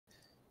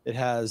It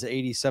has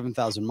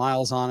 87,000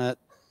 miles on it.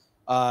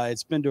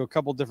 It's been to a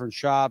couple different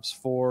shops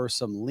for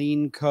some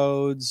lean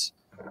codes.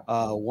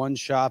 One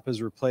shop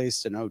has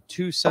replaced an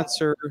O2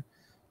 sensor.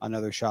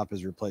 Another shop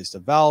has replaced a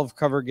valve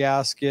cover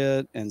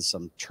gasket and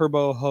some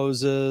turbo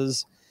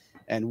hoses.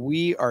 And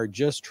we are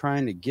just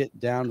trying to get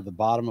down to the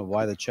bottom of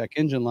why the check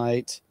engine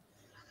light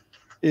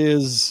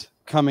is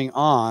coming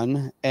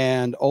on.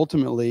 And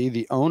ultimately,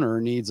 the owner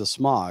needs a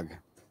smog.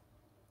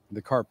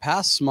 The car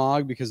passed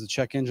smog because the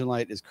check engine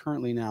light is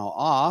currently now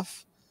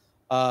off.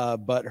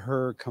 But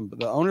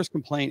the owner's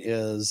complaint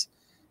is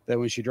that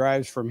when she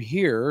drives from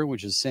here,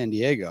 which is San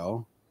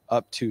Diego,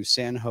 up to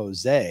San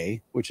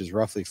Jose, which is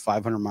roughly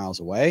 500 miles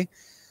away,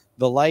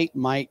 the light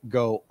might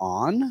go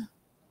on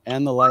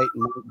and the light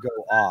might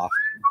go off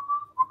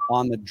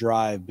on the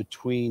drive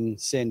between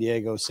San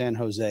Diego, San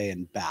Jose,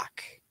 and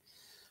back.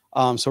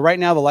 So right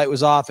now the light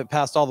was off. It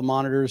passed all the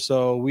monitors,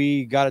 so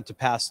we got it to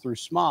pass through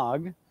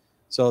smog.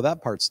 So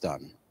that part's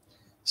done.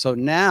 So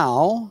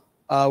now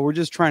we're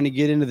just trying to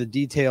get into the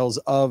details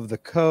of the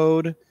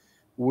code,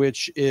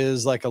 which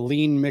is like a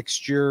lean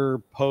mixture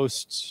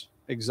post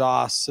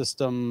exhaust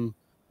system,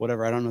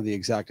 whatever. I don't know the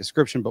exact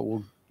description, but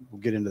we'll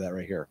get into that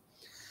right here.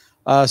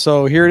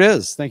 So here it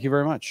is. Thank you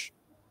very much.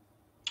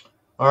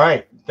 All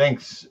right.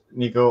 Thanks,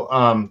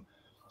 Nico.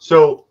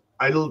 So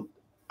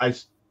I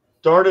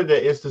started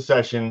the ISTA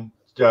session,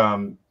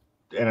 and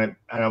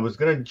I was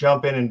going to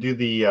jump in and do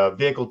the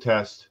vehicle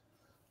test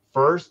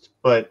first,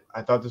 but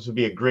I thought this would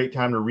be a great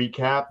time to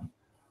recap.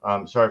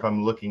 Sorry if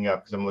I'm looking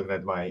up because I'm looking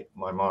at my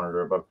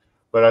monitor,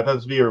 but I thought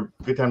this would be a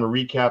good time to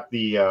recap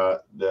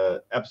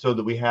the episode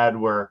that we had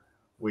where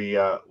we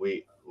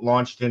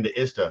launched into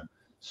ISTA.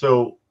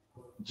 So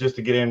just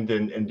to get in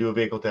and do a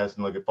vehicle test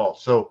and look at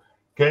faults. So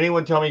can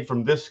anyone tell me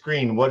from this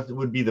screen what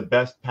would be the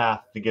best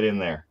path to get in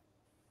there?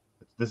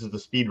 This is the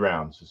speed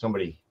round. So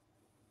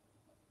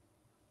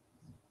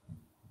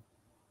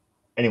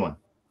anyone?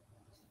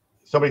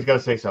 Somebody's got to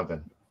say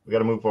something. We got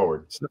to move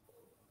forward.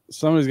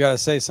 Somebody's got to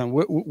say something.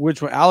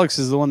 Which one? Alex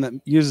is the one that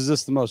uses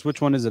this the most.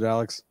 Which one is it,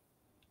 Alex?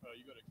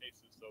 You go to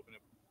cases to open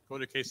up. Go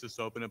to cases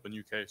to open up a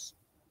new case.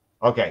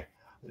 Okay.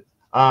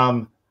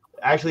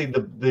 Actually,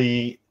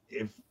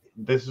 if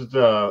this is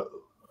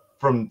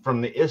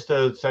from the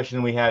ISTA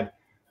session we had.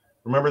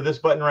 Remember this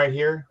button right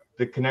here,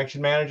 the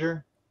connection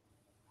manager.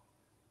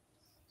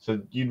 So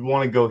you'd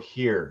want to go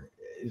here.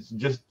 It's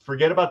just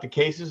forget about the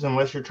cases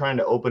unless you're trying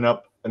to open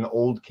up an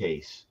old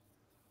case.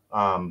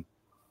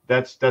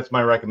 That's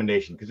my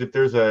recommendation, because if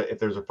there's a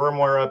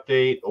firmware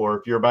update, or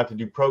if you're about to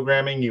do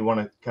programming, you want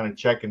to kind of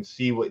check and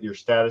see what your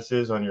status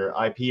is on your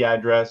IP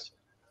address.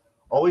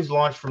 Always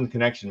launch from the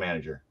connection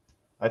manager.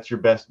 That's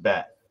your best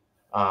bet.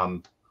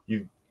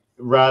 You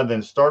rather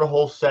than start a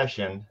whole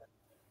session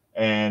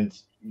and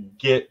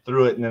get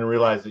through it and then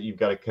realize that you've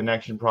got a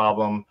connection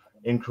problem,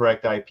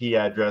 incorrect IP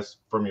address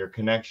from your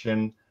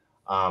connection,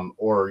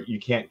 or you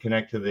can't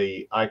connect to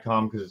the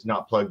ICOM because it's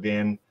not plugged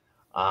in,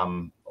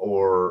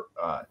 or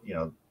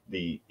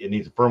it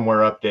needs a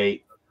firmware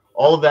update.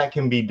 All of that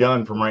can be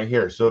done from right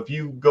here. So if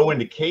you go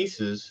into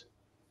cases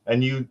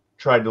and you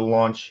try to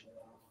launch,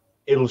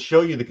 it'll show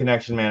you the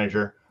connection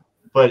manager,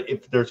 but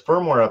if there's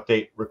firmware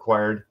update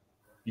required,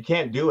 you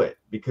can't do it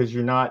because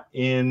you're not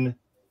in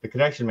the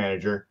connection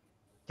manager.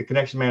 The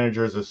connection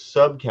manager is a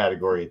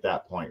subcategory at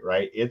that point,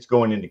 right? It's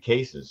going into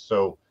cases,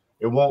 so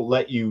it won't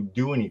let you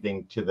do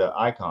anything to the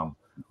ICOM,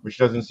 which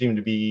doesn't seem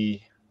to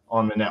be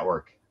on the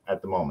network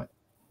at the moment.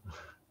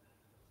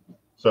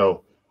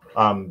 So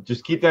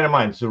just keep that in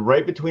mind. So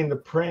right between the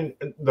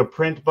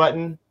print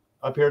button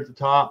up here at the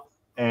top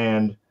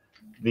and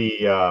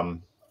the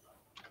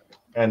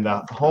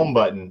home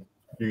button,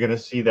 you're going to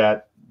see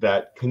that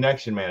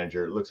connection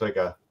manager. It looks like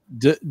a.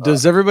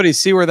 Does everybody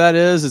see where that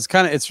is?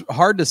 It's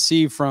hard to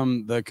see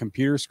from the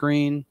computer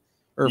screen,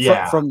 or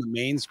from the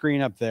main screen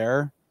up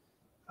there.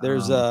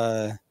 There's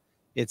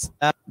it's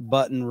that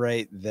button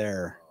right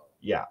there.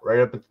 Yeah, right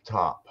up at the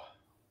top.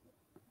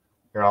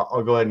 Here,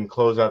 I'll go ahead and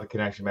close out the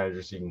connection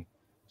manager so you can.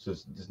 So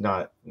it's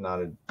not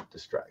a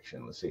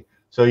distraction. Let's see.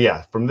 So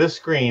yeah, from this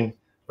screen,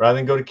 rather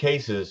than go to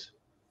cases,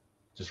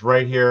 just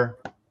right here,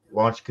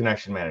 launch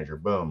connection manager.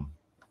 Boom.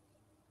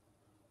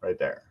 Right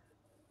there.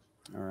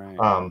 All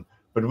right.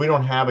 But we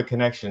don't have a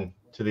connection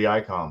to the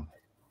ICOM.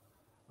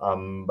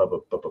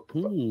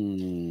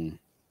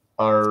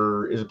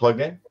 Is it plugged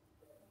in?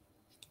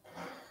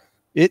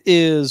 It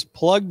is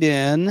plugged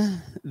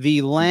in.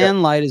 The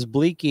LAN light is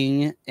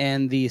blinking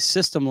and the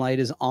system light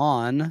is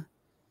on.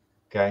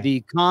 Okay.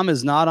 The COM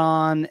is not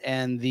on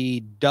and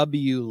the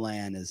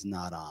WLAN is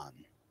not on.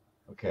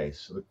 Okay,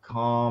 so the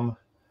COM.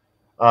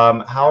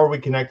 How are we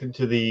connected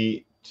to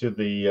the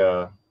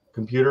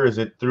computer? Is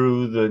it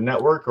through the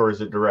network or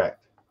is it direct?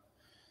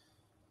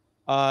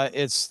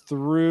 It's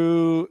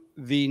through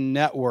the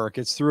network.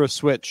 It's through a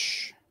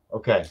switch.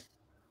 Okay.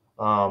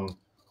 And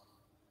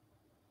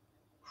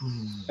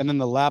then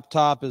the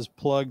laptop is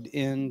plugged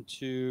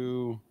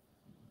into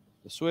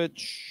the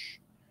switch,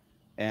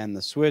 and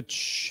the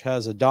switch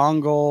has a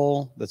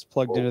dongle that's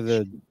plugged into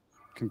the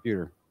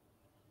computer.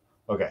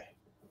 Okay.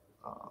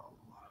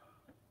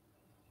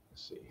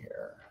 let's see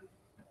here.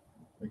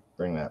 Let me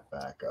bring that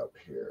back up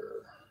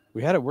here.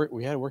 We had it work.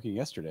 We had it working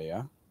yesterday.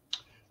 Yeah.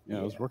 Yeah,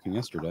 it was working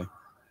yesterday.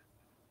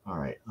 All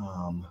right.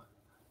 Let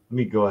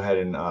me go ahead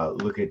and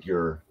look at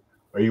your.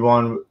 Are you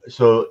on?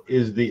 So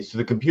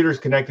the computer is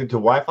connected to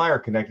Wi-Fi or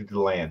connected to the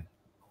LAN?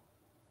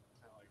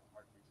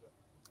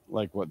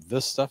 Like what?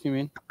 This stuff you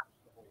mean?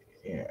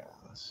 Yeah.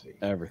 Let's see.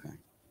 Everything.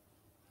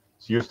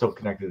 So you're still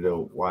connected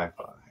to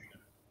Wi-Fi.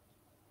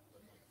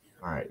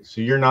 All right.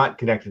 So you're not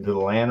connected to the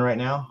LAN right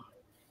now.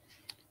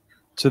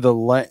 To the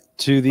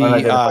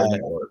Unidentified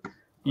network.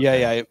 Yeah,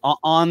 Okay. yeah.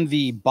 On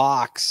the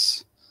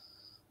box,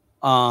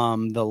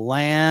 the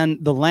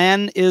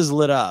LAN is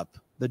lit up.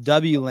 The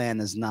WLAN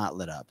is not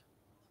lit up.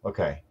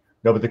 Okay.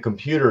 No, but the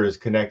computer is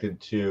connected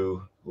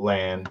to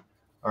LAN.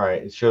 All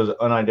right. It shows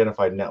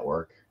unidentified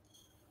network.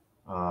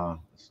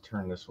 Let's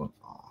turn this one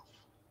off.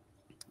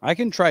 I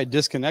can try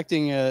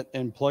disconnecting it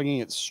and plugging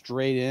it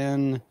straight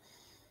in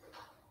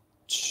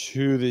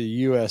to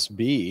the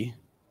USB,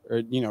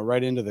 or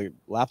right into the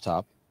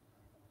laptop.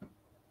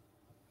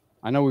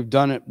 I know we've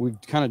done it. We've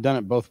kind of done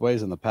it both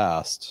ways in the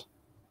past.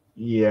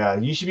 Yeah,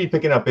 you should be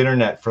picking up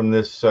internet from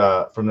this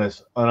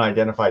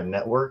unidentified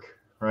network,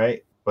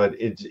 right? But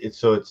it's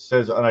so it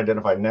says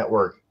unidentified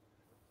network,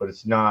 but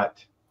it's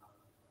not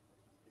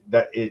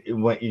that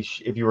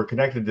if you were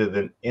connected to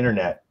the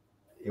internet,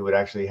 it would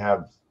actually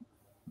have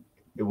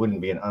it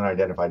wouldn't be an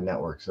unidentified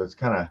network. So it's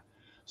kind of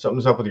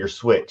something's up with your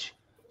switch.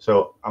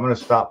 So I'm going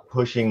to stop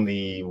pushing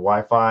the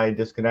Wi-Fi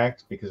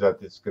disconnect because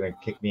it's going to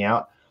kick me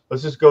out.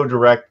 Let's just go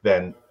direct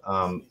then.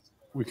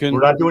 We're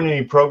not doing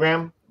any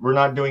program. We're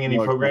not doing any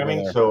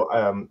programming,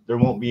 so there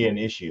won't be an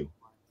issue.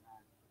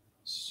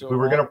 So if we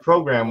were going to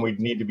program, we'd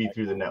need to be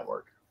through the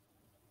network.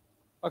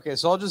 Okay,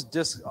 so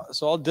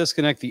I'll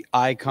disconnect the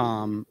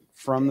ICOM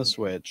from the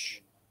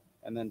switch,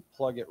 and then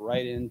plug it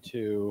right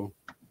into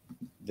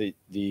the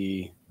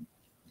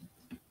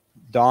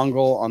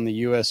dongle on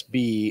the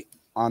USB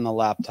on the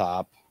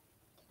laptop.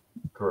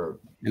 Correct.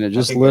 And it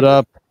just lit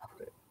up.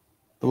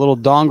 The little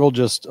dongle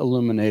just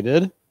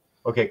illuminated.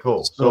 Okay,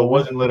 cool. So it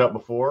wasn't lit up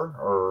before,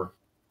 or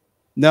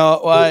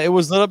no? It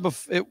was lit up.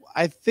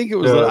 I think it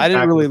was lit. I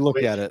didn't really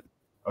look at it.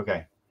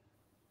 Okay.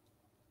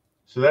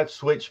 So that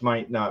switch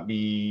might not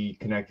be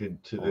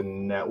connected to the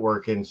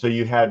network, and so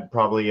you had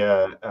probably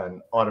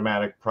an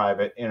automatic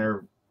private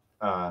internet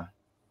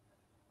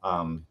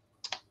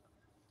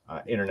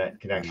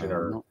connection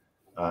or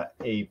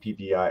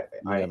APPI,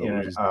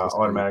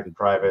 automatic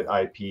private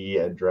IP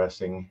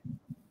addressing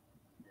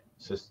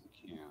system.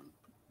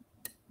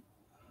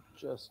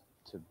 Just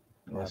to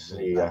let's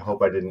see. I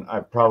hope I didn't. I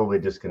probably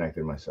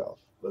disconnected myself.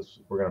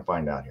 We're gonna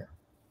find out here.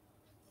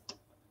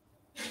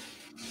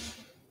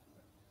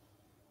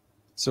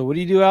 So what do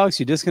you do, Alex?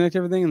 You disconnect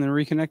everything and then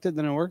reconnect it,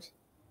 then it works?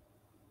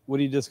 What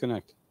do you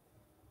disconnect?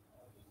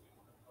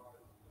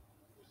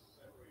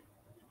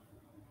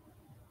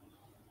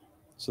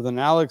 So then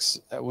Alex,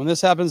 when this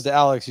happens to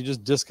Alex, he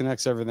just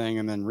disconnects everything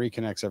and then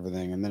reconnects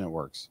everything, and then it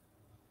works.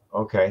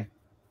 Okay.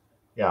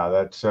 Yeah,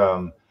 that's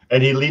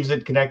and he leaves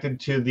it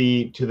connected to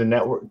the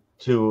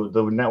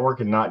network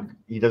and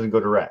he doesn't go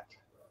direct.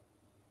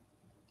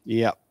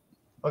 Yeah.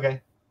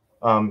 Okay.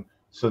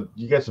 So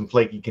you got some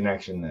flaky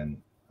connection then.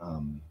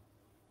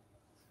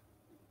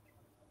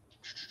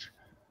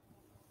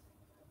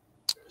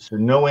 So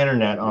no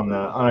internet on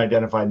the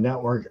unidentified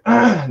network.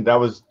 that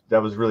was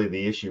really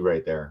the issue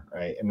right there,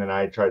 right? And then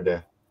I tried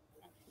to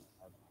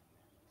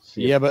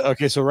see. Yeah, but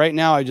okay. So right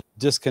now I just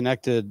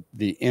disconnected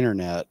the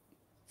internet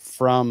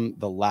from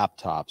the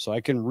laptop, so I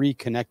can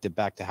reconnect it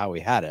back to how we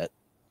had it.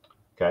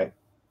 Okay.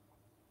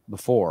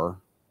 Before,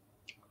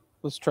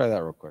 let's try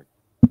that real quick.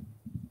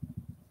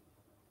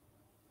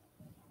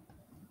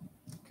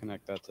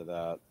 Connect that to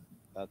that,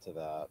 that to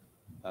that,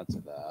 that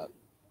to that,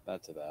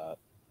 that to that.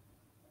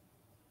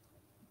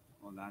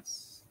 Well,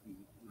 that's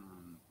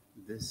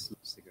this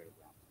needs to go to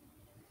that.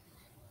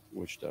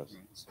 Which does?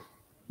 Right, so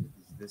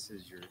this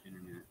is your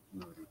internet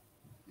modem.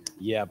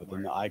 Yeah, but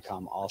then the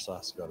ICOM also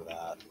has to go to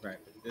that. Right,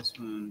 but this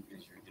one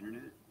is your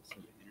internet, so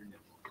the internet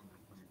will connect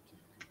to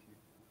your computer.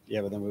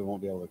 Yeah, but then we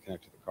won't be able to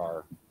connect to the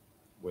car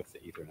with the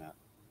Ethernet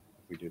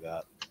if we do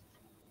that.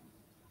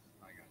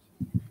 I got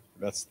you.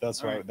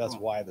 That's why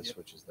why the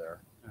switch is there.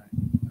 All right.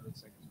 That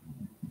looks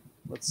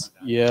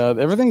like yeah,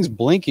 everything's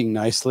blinking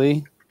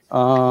nicely,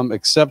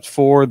 except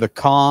for the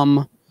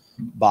COM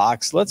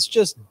box. Let's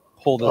just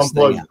pull this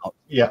thing out.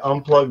 Yeah,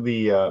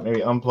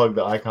 maybe unplug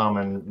the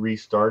ICOM and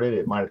restart it.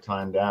 It might have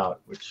timed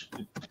out, which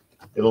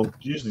it'll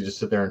usually just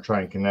sit there and try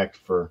and connect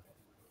for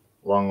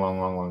a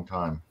long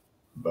time.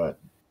 But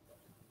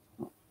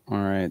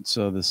all right,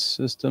 so the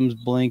system's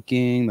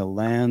blinking, the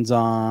LAN's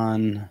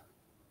on.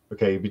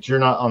 Okay, but you're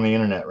not on the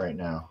internet right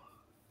now.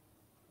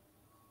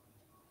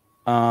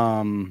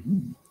 Are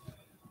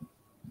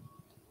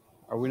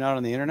we not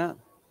on the internet?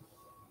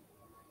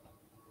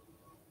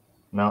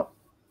 No.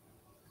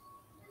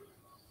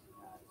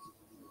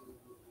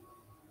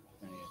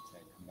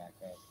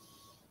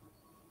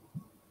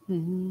 So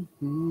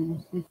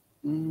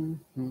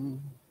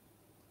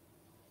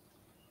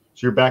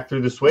you're back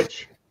through the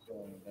switch?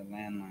 the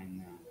landline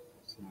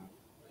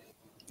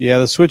Yeah,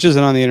 the switch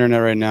isn't on the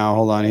internet right now.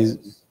 Hold on.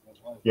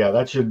 Yeah,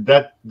 that's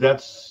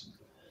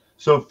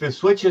so if the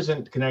switch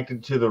isn't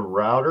connected to the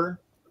router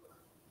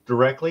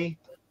directly,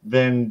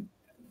 then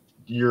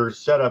your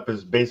setup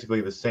is basically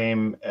the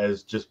same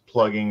as just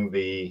plugging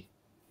the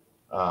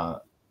ICOM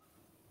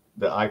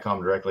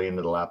directly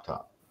into the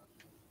laptop.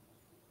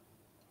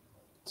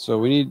 So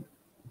we need.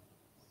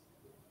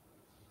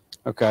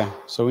 Okay,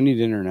 so we need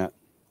internet.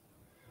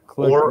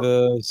 Click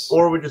this.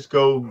 Or we just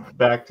go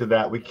back to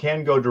that. We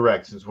can go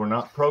direct since we're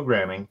not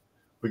programming.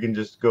 We can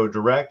just go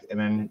direct and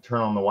then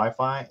turn on the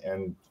Wi-Fi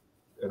and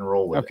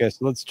roll with it. Okay,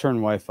 so let's turn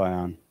Wi-Fi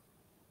on.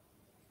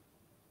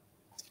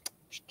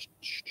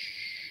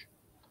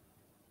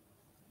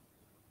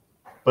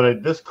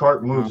 But this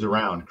cart moves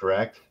around,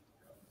 correct?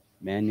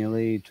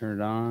 Manually turn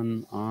it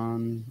on. How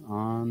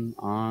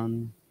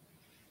do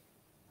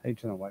you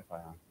turn the Wi-Fi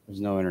on?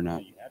 There's no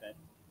internet. You had it.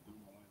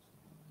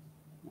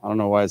 I don't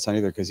know why it's not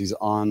either because he's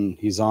on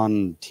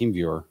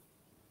TeamViewer.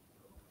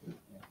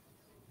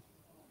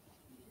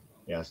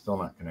 Yeah, still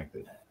not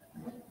connected.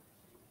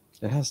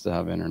 It has to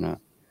have internet.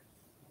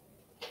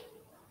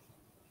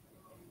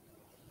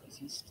 Is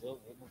he still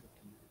able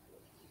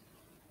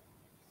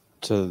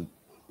To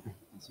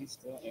Is he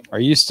still able are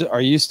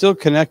you still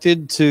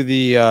connected to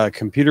the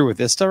computer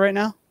with ISTA right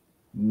now?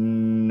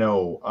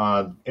 No,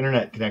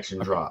 internet connection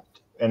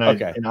dropped, and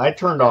Okay. I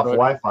turned off Go ahead.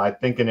 Wi-Fi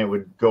thinking it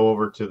would go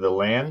over to the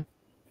LAN,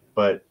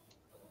 but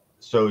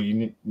so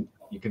you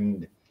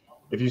can,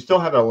 if you still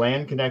have a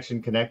LAN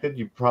connection connected,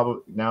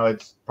 now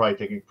it's probably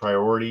taking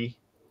priority.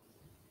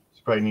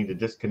 You probably need to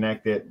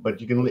disconnect it, but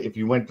you can, if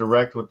you went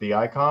direct with the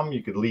ICOM,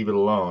 you could leave it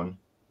alone.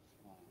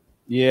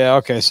 Yeah.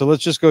 Okay. So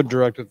let's just go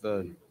direct with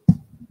the.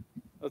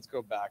 Let's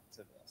go back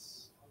to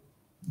this.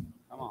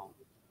 Come on.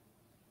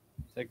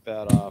 Take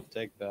that off.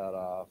 Take that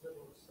off.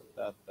 Put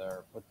that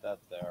there. Put that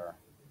there.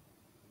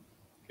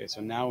 Okay.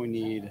 So now we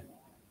need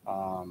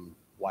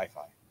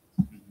Wi-Fi.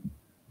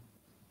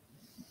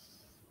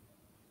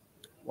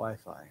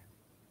 Wi-Fi.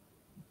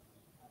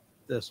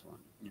 This one.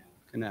 Yeah.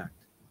 Connect.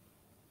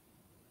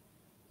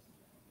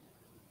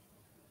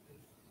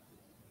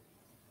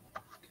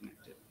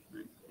 connected?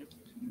 Right. Yep.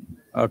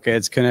 Okay,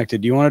 it's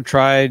connected. Do you want to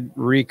try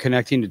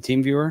reconnecting to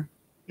TeamViewer?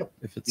 Yep.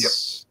 If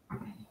it's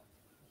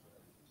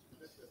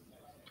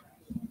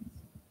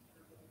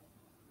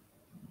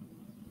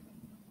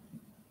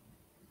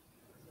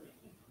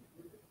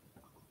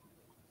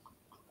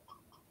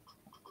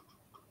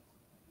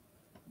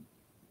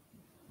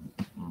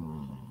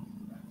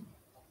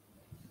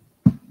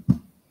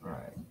All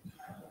right.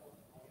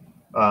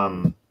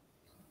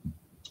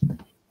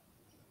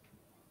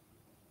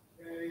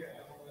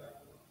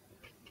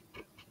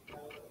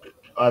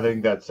 I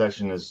think that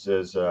session is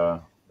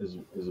a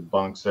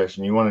bunk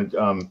session. You want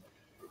to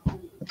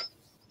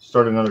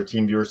start another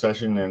TeamViewer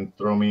session and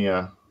throw me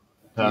a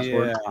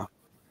password? Yeah.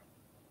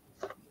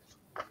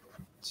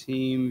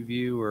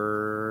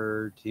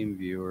 TeamViewer. I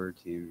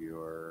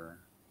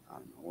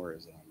don't know, where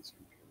is it on this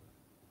computer?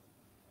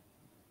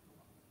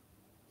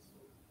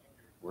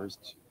 Where's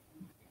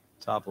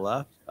top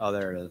left? Oh,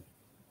 there it is.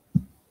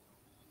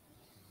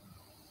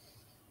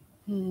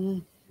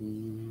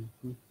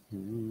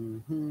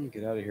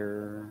 Get out of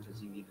here. Does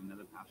he need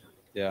another password?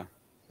 Yeah,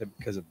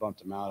 because it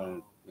bumped him out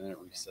and then it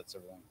resets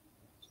everything.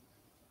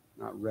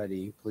 Not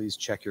ready. Please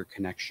check your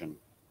connection.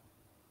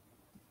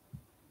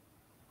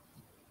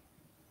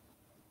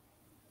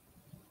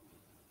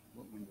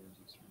 What window is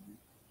this from?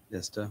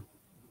 ISTA.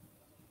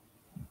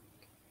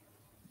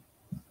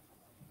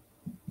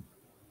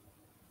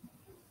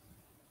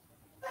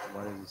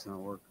 Why does this not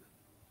work?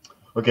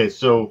 Okay,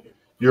 so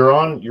you're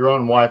on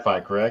Wi-Fi,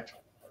 correct?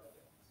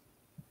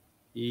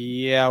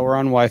 Yeah, we're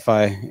on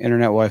Wi-Fi,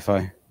 internet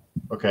Wi-Fi.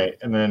 Okay,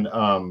 and then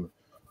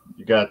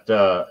you got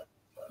the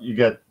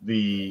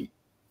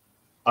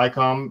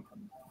ICOM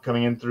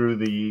coming in through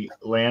the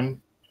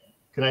LAN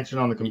connection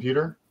on the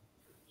computer.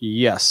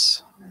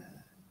 Yes.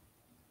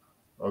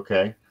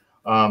 Okay,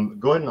 go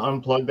ahead and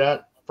unplug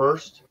that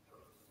first.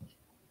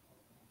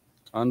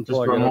 Unplug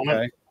Just for a it. moment.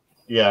 Okay.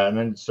 Yeah, and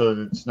then so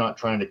that it's not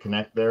trying to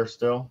connect there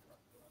still.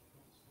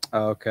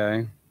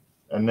 Okay.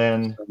 And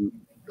then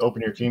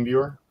open your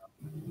TeamViewer.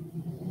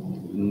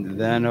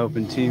 Then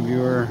open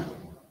TeamViewer.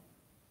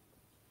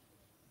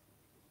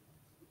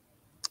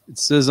 It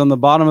says on the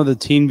bottom of the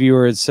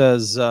TeamViewer, it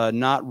says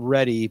not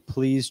ready.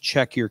 Please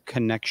check your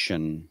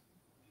connection.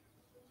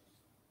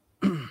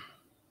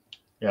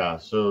 Yeah,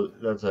 so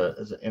that's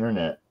an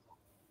internet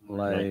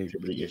Like,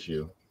 connectivity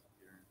issue.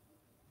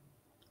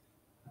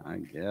 I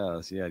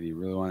guess. Yeah. Do you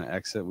really want to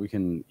exit? We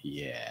can.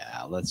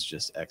 Yeah. Let's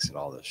just exit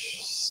all this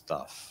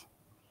stuff.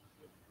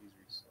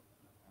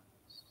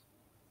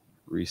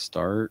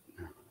 Restart.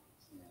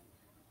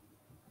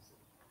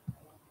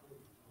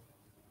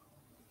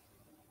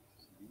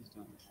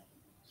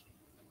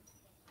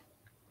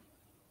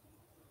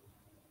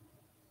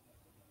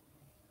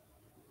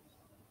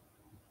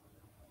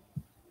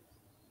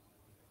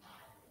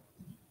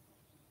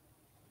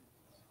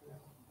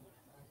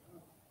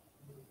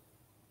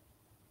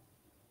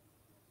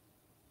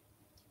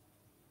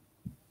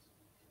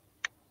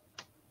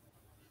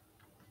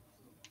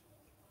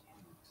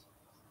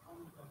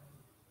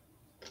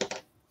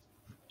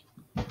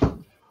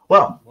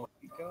 Well,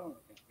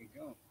 If we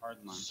go hard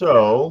line.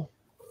 so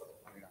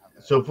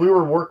if we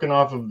were working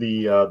off of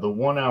the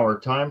 1 hour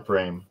time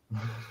frame,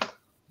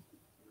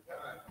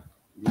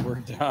 We're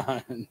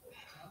done.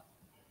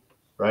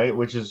 right?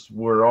 Which is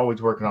we're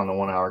always working on the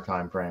 1 hour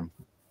time frame.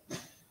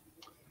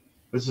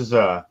 This is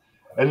and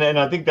then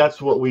I think that's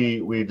what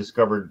we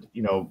discovered,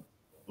 you know,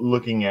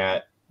 looking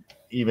at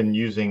even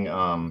using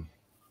when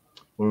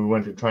we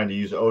went to trying to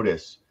use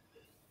Otis,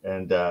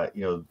 and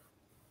you know,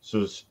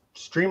 so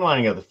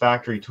streamlining of the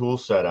factory tool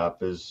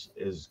setup is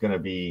going to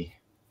be,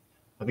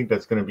 I think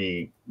that's going to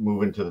be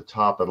moving to the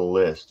top of the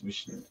list. We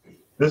should,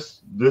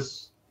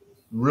 this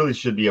really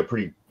should be a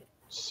pretty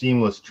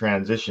seamless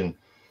transition.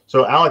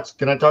 So Alex,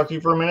 can I talk to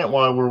you for a minute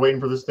while we're waiting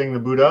for this thing to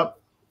boot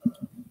up?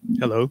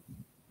 Hello.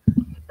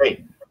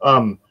 Hey,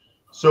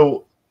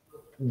 so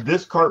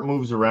this cart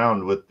moves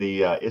around with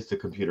the ISTA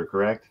computer,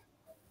 correct?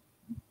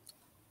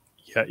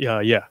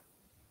 Yeah.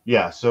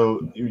 Yeah. So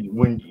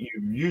when you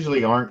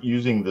usually aren't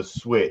using the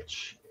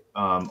switch,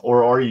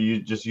 or are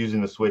you just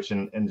using the switch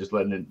and just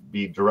letting it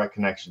be direct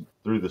connection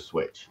through the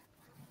switch?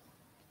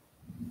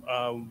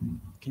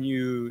 Can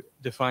you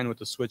define what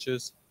the switch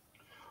is?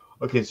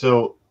 Okay,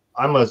 so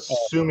I'm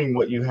assuming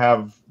what you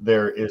have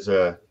there is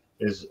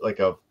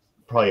like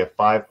probably a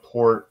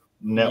 5-port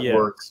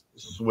network Yes,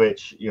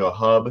 switch, you know,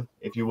 hub,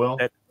 if you will.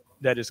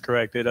 that is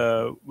correct. It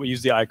we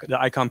use the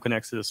ICOM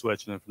connects to the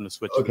switch, and then from the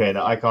switch. Okay,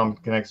 the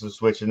ICOM connects to the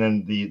switch, and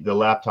then the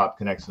laptop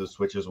connects to the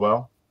switch as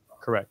well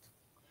Correct.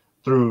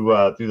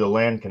 through the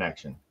LAN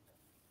connection.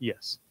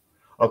 Yes.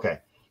 Okay,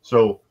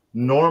 so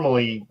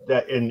normally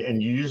that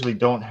and you usually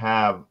don't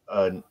have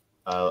a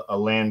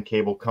LAN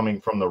cable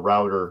coming from the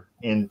router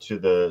into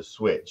the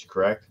switch,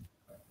 correct?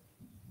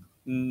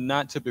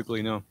 Not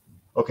typically, no.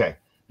 Okay,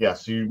 yeah.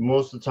 So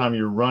most of the time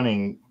you're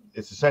running,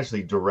 it's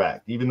essentially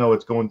direct, even though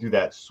it's going through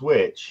that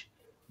switch.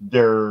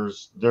 They're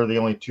the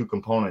only two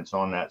components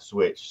on that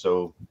switch.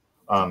 So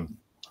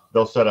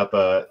they'll set up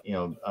an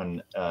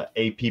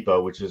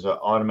APIPA, which is an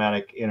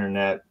automatic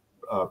internet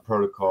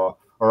protocol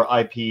or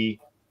IP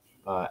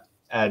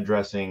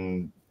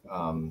addressing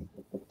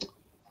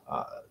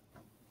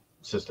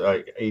system.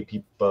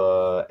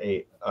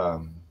 APIPA,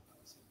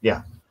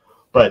 yeah.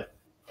 But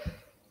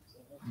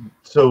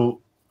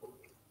so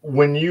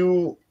when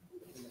you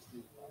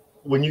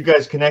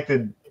guys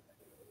connected,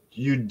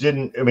 you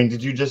didn't, I mean,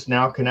 did you just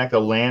now connect a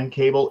LAN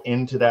cable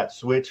into that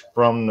switch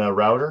from the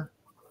router?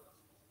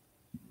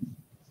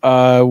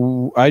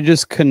 I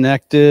just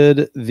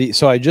connected the.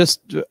 So I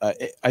just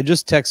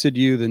texted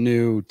you the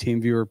new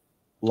TeamViewer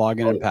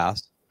login and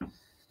pass.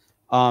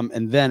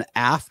 And then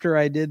after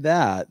I did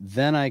that,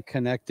 then I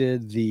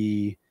connected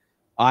the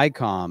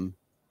ICOM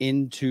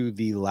into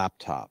the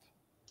laptop.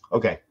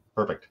 Okay,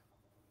 perfect.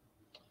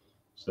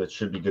 So that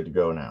should be good to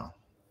go now.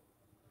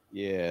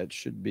 Yeah, it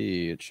should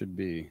be. It should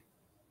be.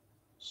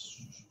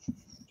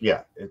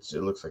 Yeah, it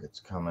looks like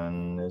it's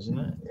coming, isn't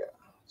it? Yeah,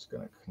 it's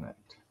gonna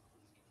connect.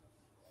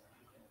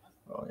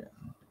 Oh yeah.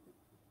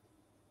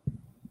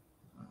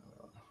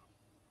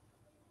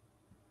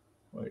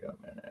 Wait a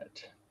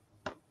minute.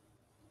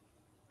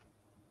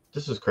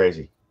 This is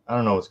crazy. I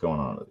don't know what's going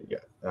on with it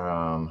yet.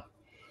 All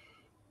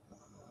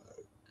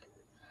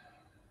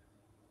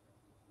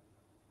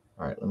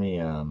right, let me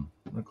I'm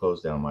gonna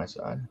close down my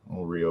side.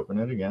 We'll reopen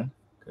it again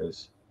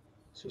because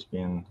it's just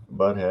being a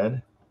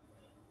butthead.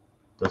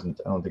 I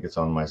don't think it's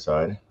on my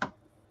side.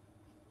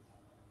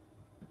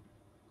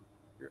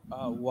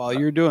 While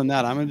you're doing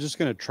that, I'm just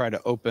going to try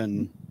to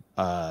open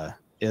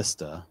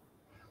ISTA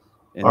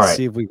and All right.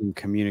 see if we can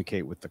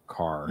communicate with the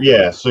car.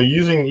 Yeah, so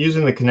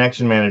using the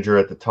connection manager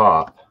at the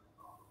top.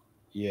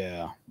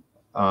 Yeah.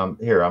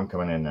 Here, I'm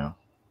coming in now.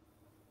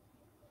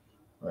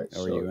 All right.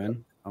 Are you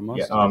in? Almost.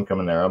 Yeah, I'm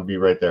coming there. I'll be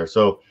right there.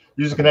 So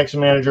use the connection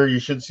manager. You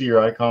should see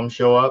your icon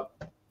show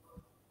up.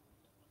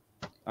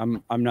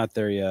 I'm not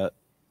there yet.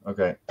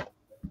 Okay.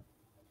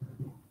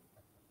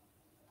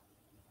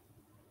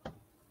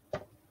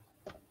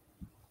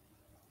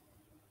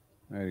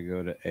 I got to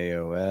go to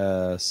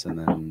AOS and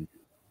then.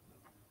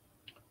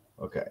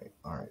 Okay.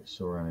 All right.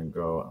 So we're gonna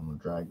go. I'm gonna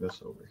drag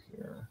this over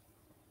here.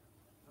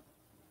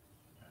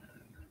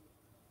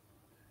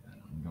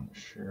 And I'm gonna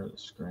share the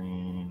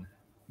screen.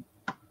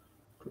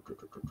 Come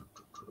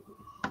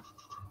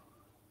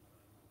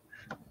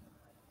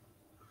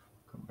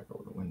back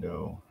over to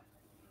window.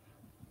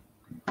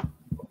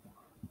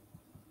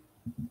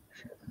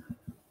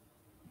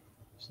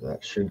 So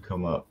that should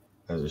come up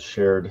as a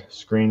shared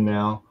screen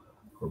now.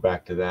 We're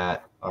back to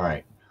that. All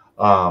right.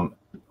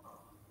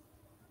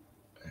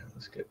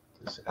 Let's get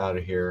this out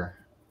of here.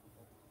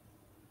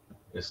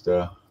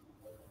 ISTA.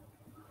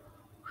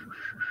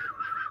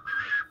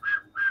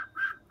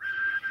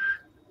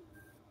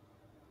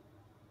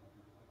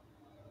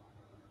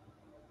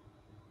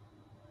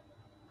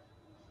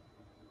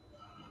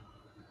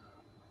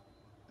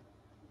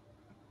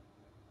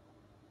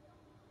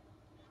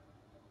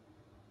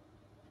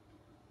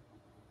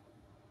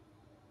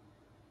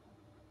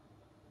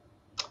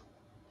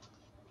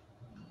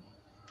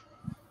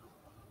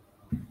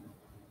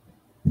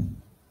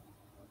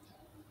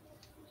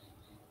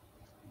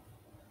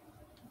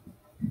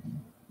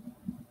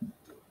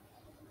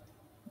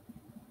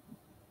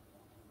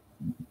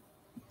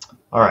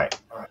 All right.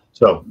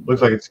 So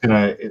looks like it's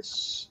gonna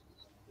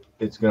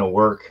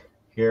work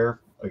here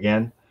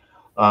again.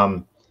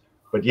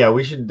 But yeah,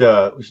 we should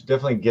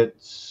definitely get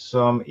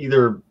some,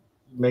 either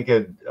make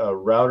a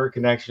router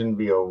connection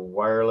via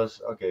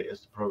wireless. Okay,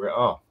 it's the program.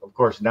 Oh, of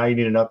course. Now you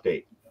need an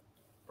update.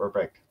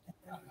 Perfect.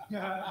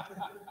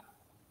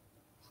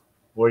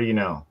 What do you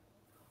know?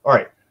 All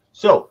right.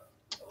 So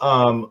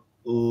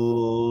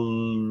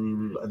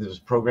this is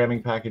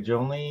programming package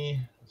only.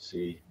 Let's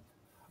see.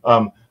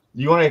 Do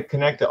you want to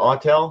connect the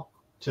Autel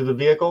to the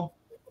vehicle,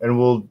 and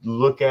we'll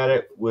look at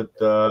it with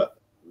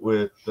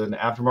an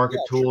aftermarket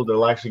tool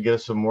that'll actually get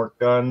us some work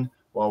done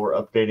while we're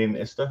updating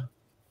ISTA?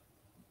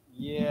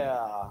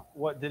 Yeah.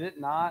 What did it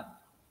not?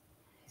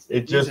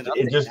 It just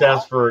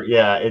asked for,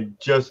 yeah, it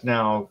just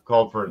now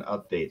called for an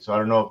update. So I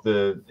don't know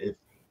if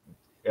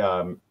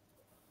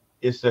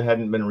ISTA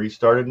hadn't been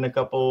restarted in a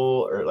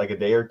couple, or like a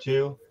day or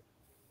two.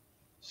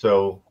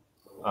 So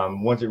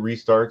once it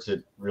restarts,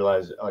 it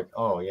realizes, like,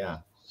 oh yeah.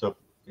 So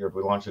here, if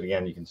we launch it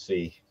again, you can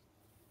see.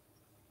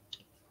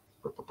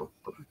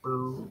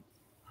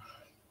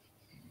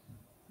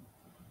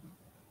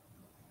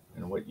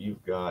 And what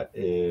you've got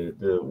is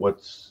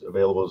what's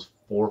available is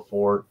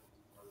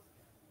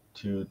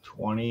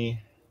 44220.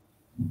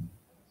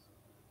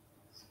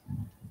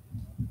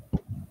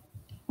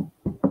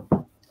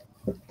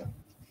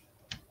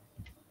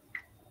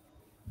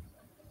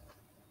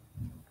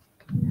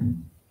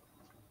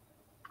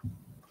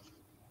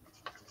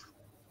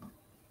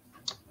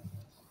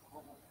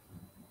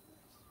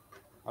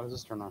 How does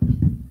this turn on?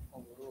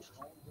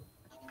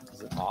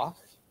 Is it off?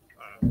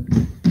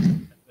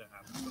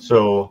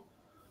 So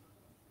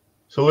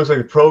it looks like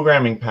the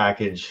programming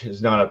package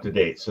is not up to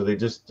date. So they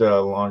just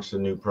launched a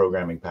new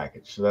programming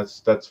package. So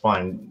that's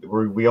fine.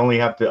 We only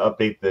have to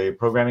update the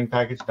programming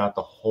package, not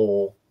the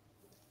whole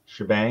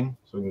shebang.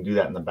 So we can do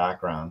that in the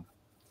background.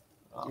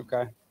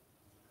 Okay.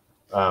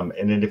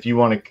 And then if you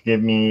want to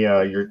give me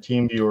your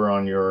team viewer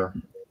on your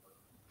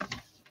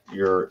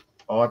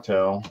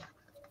Autel,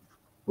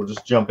 we'll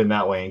just jump in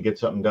that way and get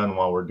something done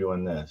while we're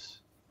doing this.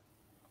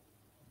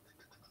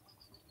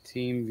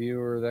 Team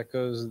viewer, that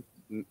goes.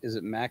 Is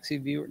it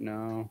Maxi viewer?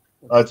 No.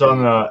 It's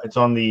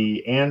on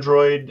the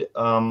Android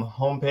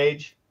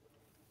homepage.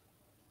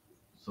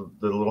 So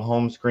the little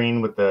home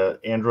screen with the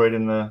Android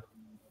in the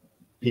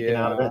peeking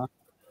out of it.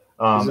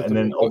 And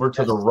then over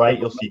to the right,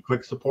 you'll see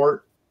quick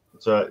support.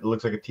 It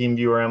looks like a team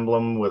viewer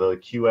emblem with a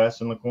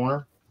QS in the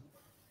corner.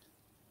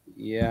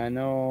 Yeah, I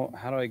know.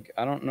 I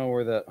don't know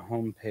where that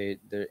homepage,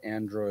 the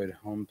Android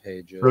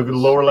homepage is. Look at the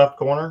lower left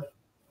corner.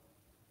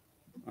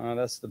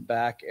 That's the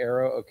back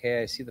arrow.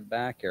 Okay, I see the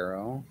back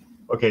arrow.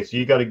 Okay, so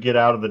you got to get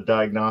out of the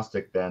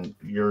diagnostic. Then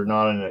you're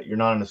not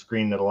in a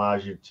screen that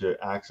allows you to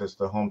access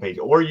the homepage,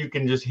 or you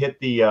can just hit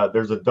the.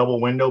 There's a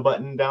double window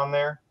button down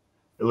there.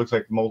 It looks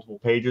like multiple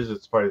pages.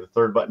 It's probably the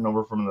third button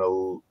over from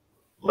the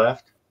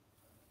left.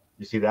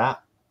 You see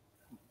that?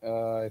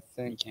 I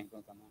think. You can't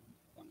click on that.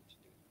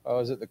 Oh,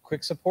 is it the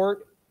quick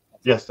support?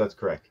 Yes, that's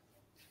correct.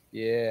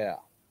 Yeah.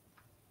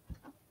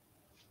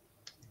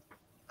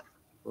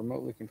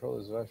 Remotely control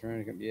this device.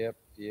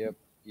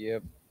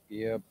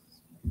 Yep.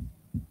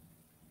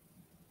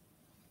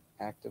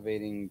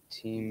 Activating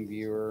team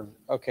viewer.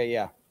 Okay,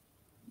 yeah.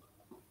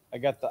 I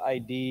got the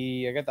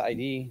ID.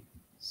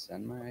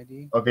 Send my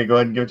ID. Okay, go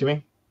ahead and give it to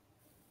me.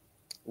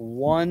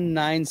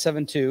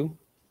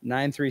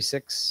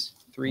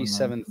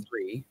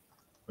 1-972-936-373.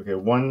 Okay,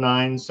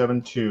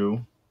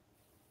 1972.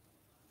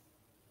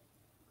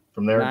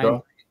 From there,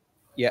 go.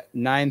 Yeah,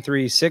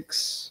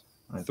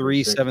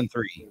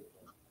 936-373.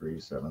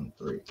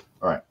 373.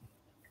 All right.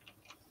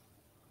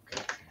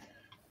 Okay.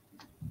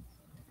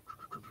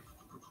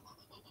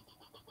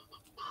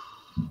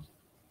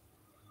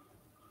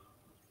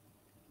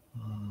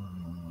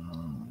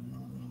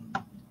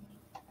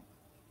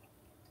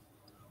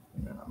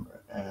 And I'm going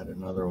to add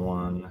another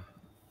one.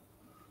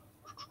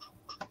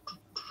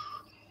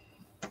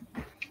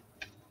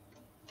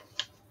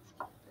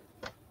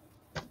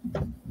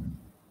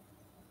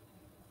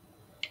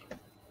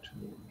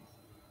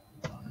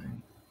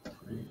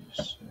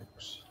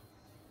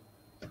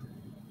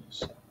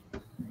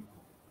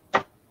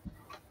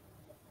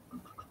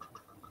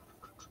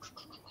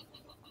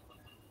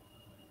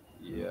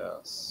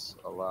 Yes,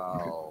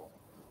 allow.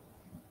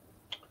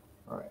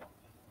 All right.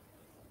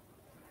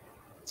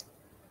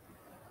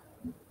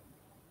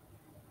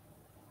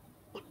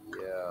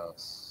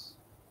 Yes.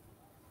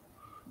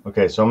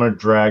 Okay, so I'm going to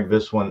drag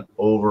this one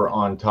over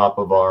on top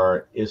of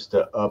our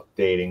ISTA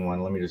updating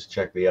one. Let me just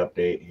check the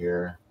update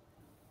here.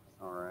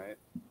 All right.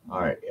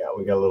 All right, yeah,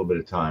 we got a little bit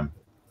of time.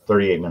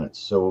 38 minutes.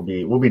 So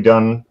we'll be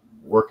done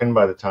working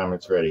by the time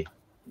it's ready.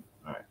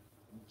 All right.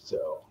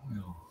 So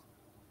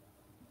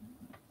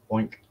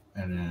boink,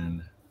 and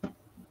then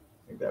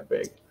make that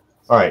big.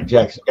 All right,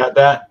 Jackson, got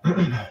that? Go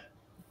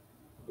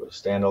to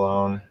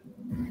standalone.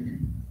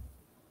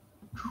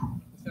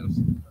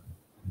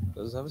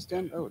 Does it have a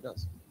stand? Oh, it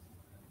does.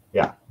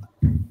 Yeah.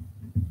 All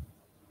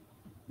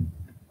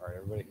right,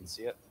 everybody can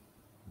see it.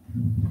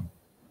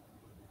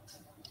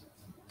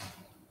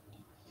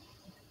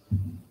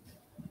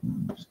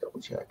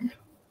 check.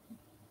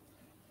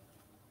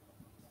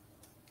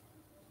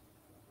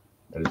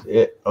 That is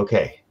it.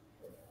 Okay.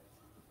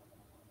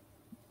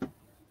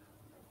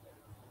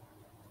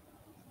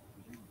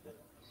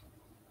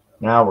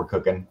 Now we're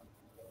cooking.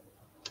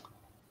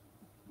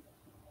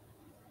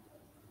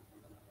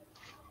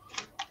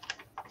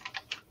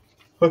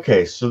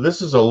 Okay, so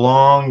this is a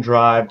long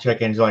drive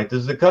check engine light.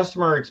 Does the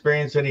customer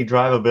experience any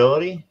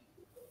drivability?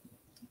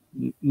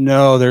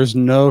 No, there's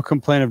no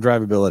complaint of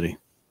drivability.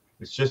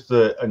 It's just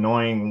the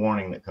annoying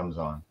warning that comes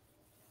on.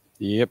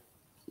 Yep.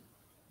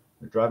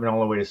 We're driving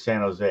all the way to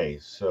San Jose,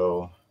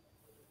 so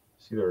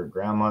it's either a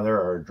grandmother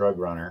or a drug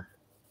runner,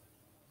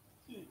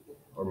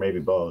 or maybe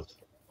both.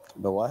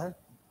 The what?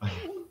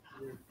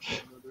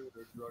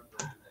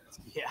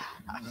 Yeah.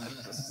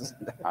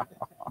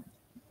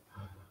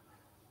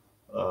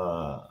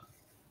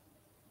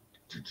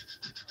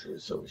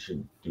 So we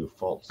should do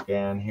fault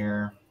scan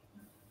here.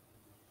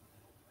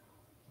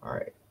 All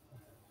right.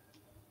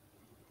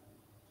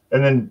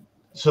 And then,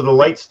 so the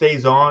light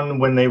stays on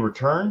when they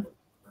return?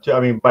 I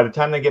mean, by the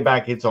time they get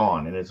back, it's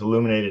on and it's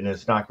illuminated and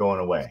it's not going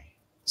away.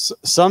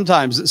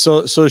 Sometimes.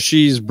 So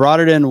she's brought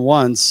it in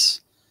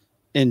once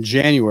in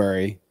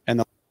January and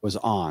the light was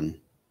on.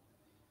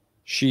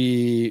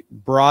 She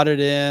brought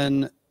it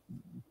in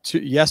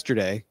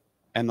yesterday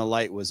and the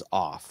light was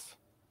off.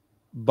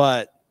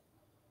 But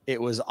it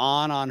was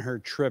on her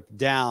trip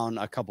down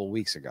a couple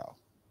weeks ago.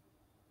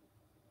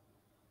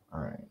 All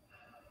right.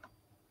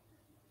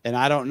 And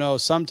I don't know,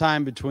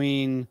 sometime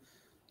between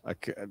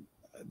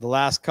the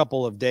last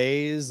couple of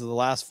days, the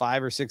last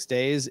 5 or 6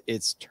 days,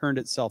 it's turned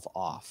itself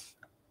off.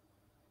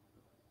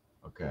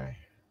 Okay.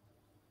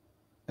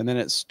 And then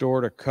it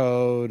stored a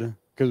code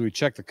because we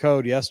checked the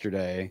code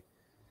yesterday.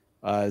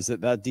 Is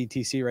it that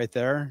DTC right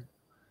there?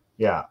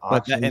 Yeah.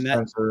 Oxygen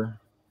sensor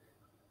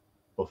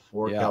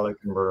before Yeah.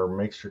 catalytic converter,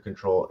 mixture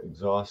control,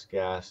 exhaust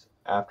gas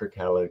after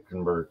catalytic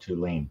converter to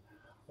lean.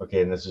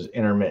 Okay. And this is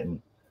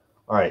intermittent.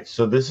 All right.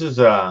 So this is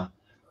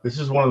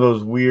one of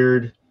those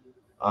weird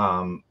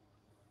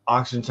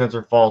oxygen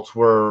sensor faults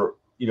where,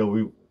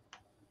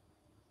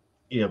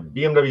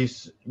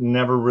 BMW's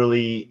never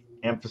really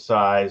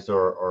emphasized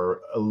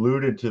or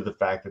alluded to the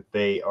fact that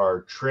they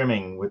are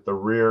trimming with the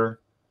rear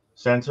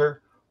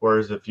sensor.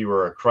 Whereas if you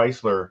were a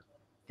Chrysler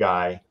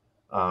guy,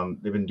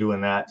 they've been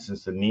doing that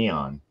since the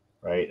Neon,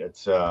 right?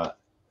 It's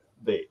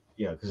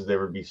because there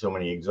would be so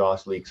many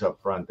exhaust leaks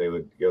up front, they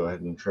would go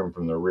ahead and trim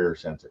from the rear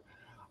sensor.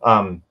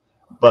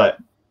 But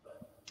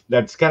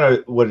that's kind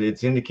of what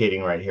it's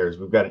indicating right here is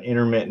we've got an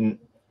intermittent,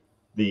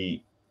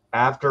 the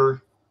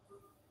after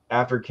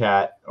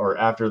cat or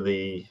after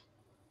the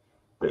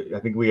I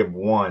think we have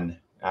one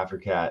after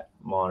cat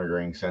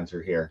monitoring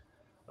sensor here,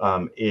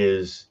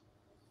 is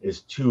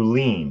too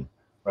lean,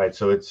 right?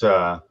 So it's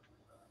so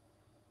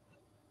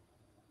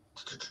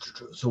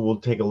we'll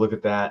take a look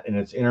at that, and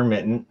it's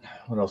intermittent.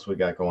 What else we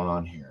got going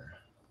on here?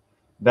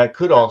 That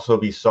could also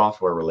be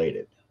software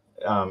related.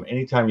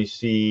 Anytime you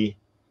see,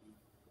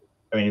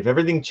 I mean, if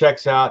everything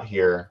checks out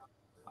here,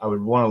 I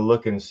would want to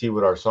look and see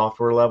what our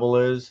software level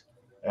is,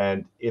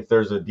 and if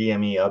there's a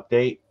DME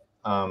update.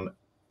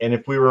 And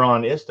if we were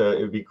on ISTA,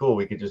 it would be cool.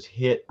 We could just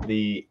hit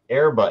the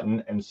air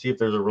button and see if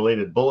there's a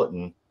related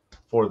bulletin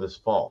for this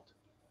fault.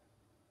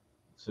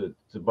 So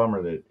it's a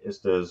bummer that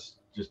ISTA is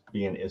just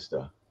being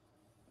ISTA.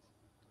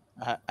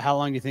 How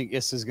long do you think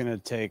ISTA is going to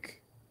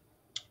take?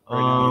 Right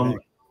now,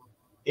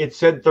 it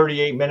said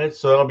 38 minutes,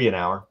 so that'll be an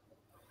hour.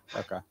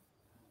 Okay.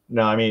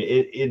 No, I mean,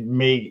 it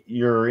may,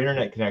 your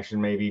internet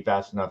connection may be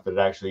fast enough that it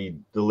actually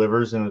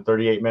delivers in the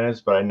 38 minutes,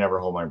 but I never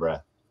hold my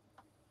breath.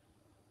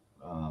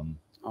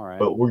 All right.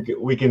 But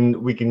we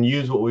can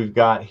use what we've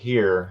got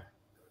here.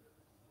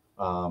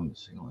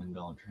 Single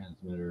invalid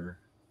transmitter.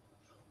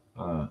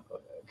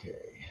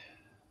 Okay.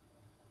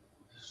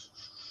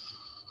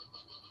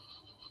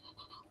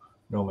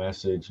 No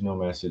message.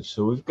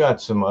 So we've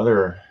got some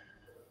other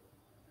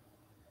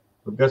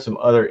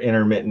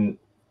intermittent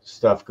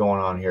stuff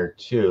going on here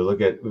too.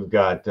 We've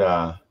got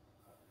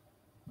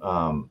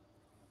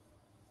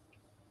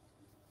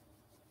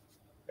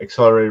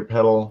accelerator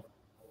pedal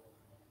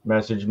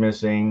message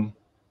missing.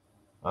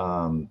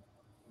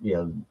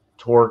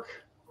 Torque,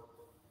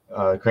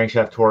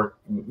 crankshaft torque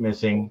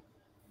missing,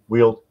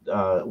 wheel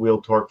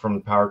torque from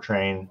the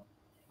powertrain.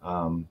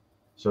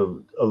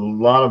 So a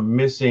lot of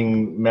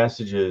missing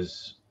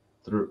messages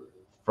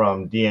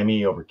from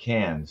DME over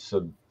CANs.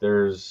 So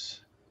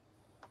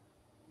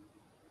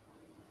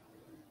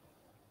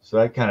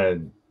that kind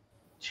of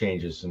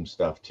changes some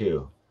stuff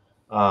too.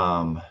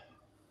 Lots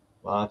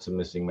of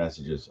missing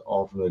messages,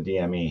 all from the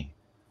DME.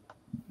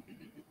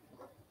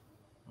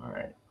 All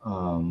right.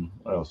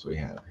 What else do we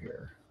have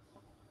here?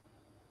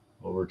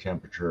 Over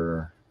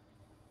temperature,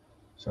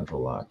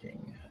 central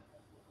locking.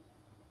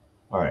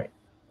 All right.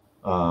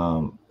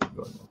 Go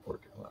ahead and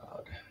report to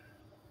cloud.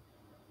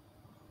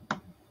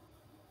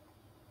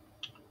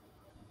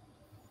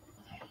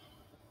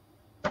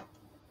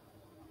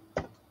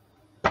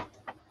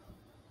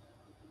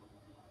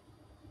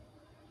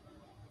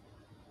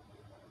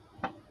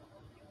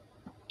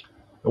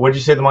 What'd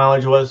you say the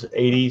mileage was?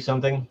 80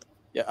 something?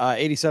 Yeah,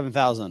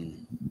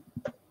 87,000.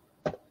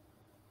 All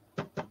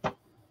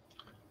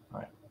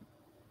right.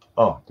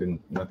 Oh,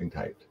 nothing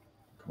typed.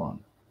 Come on.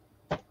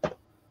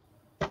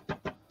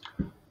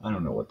 I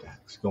don't know what the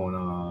heck's going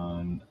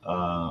on.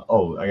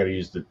 Oh, I got to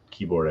use the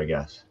keyboard, I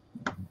guess.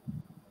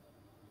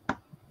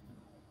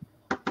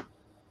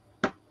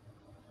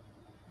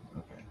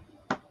 Okay.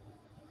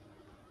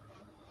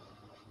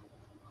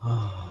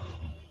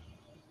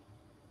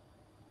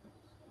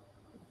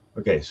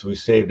 Okay, so we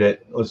saved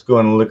it. Let's go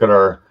and look at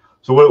our.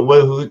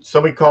 So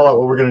somebody call out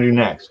what we're going to do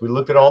next. We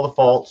looked at all the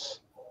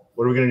faults.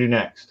 What are we going to do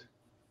next?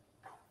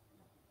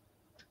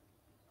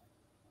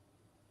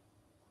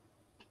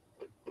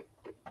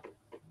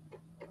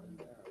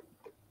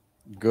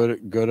 Go to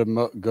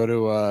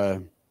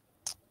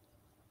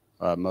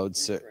mode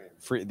 6.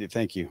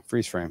 Thank you.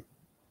 Freeze frame.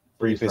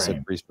 Freeze Felipe frame.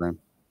 said freeze frame.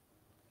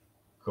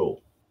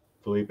 Cool.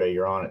 Felipe,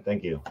 you're on it.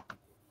 Thank you.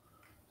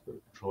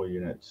 Control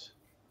units,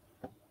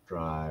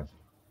 drive,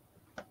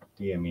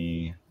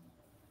 DME.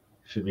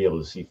 Should be able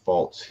to see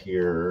faults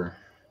here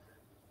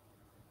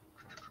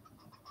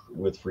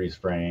with freeze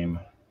frame.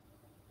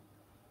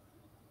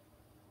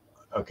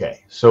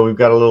 Okay, so we've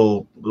got a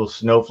little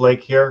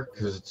snowflake here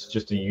because it's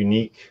just a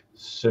unique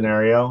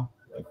scenario.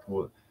 Like,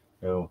 you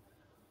know,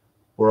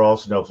 we're all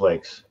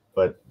snowflakes,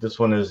 but this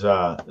one is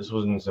this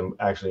one's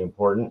actually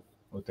important.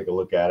 We'll take a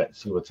look at it,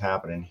 see what's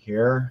happening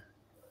here.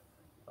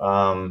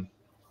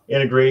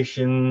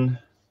 Integration,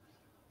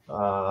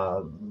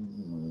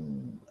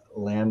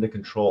 lambda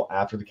control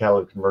after the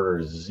catalytic converter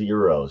is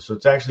 0, so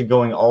it's actually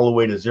going all the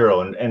way to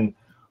 0. And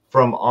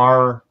from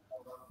our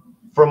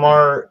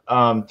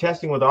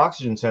testing with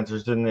oxygen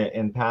sensors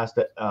in past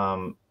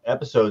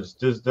episodes,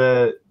 does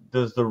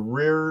the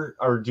rear,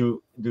 or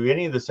do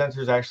any of the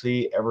sensors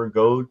actually ever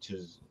go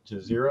to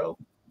 0?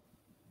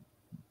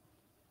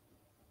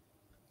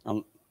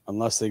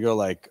 Unless they go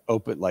like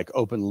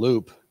open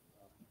loop.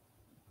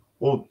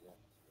 Well,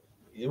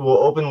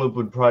 open loop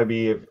would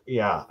probably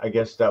be I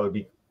guess that would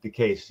be the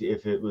case.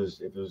 If it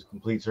was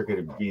complete circuit,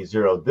 it'd be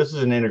 0. This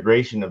is an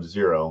integration of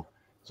 0,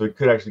 so it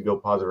could actually go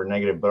positive or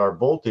negative. But our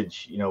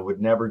voltage,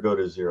 would never go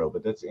to 0.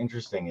 But that's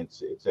interesting.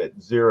 It's at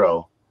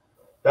 0.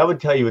 That would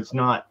tell you it's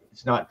not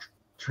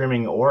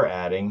trimming or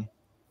adding.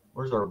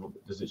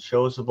 Does it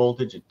show us a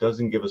voltage? It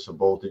doesn't give us a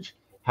voltage.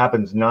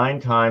 Happens 9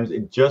 times.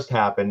 It just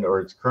happened,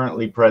 or it's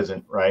currently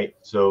present, right?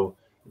 So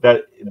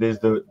that is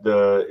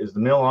is the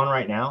mill on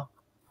right now?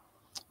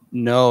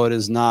 No, it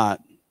is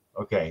not.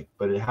 Okay,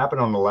 but it happened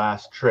on the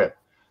last trip.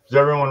 Does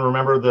everyone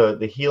remember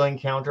the healing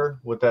counter,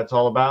 what that's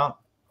all about?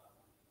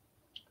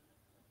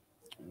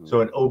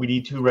 So an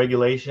OBD2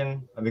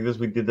 regulation, I think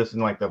we did this in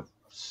like the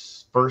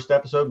first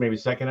episode, maybe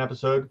second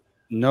episode.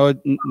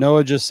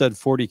 Noah just said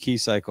 40 key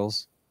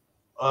cycles.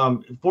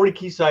 40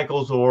 key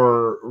cycles,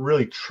 or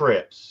really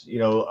trips.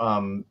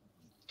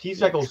 Key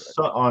cycles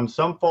on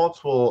some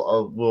faults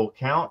will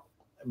count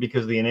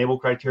because the enable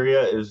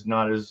criteria is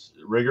not as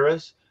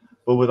rigorous.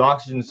 But with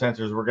oxygen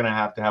sensors, we're going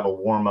to have a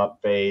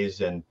warm-up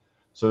phase, and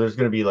so there's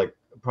going to be like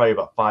probably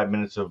about 5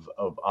 minutes of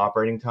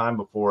operating time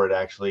before it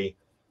actually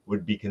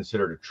would be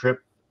considered a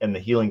trip, and the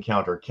healing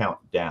counter count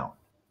down.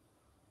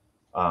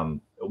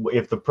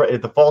 If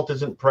the fault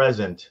isn't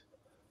present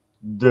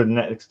the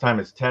next time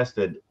it's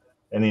tested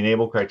and the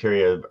enable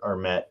criteria are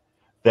met,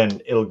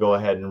 then it'll go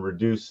ahead and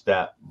reduce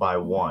that by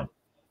 1,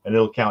 and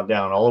it'll count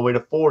down all the way to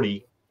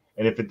 40.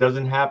 And if it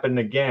doesn't happen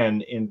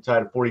again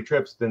inside of 40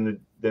 trips, then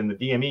the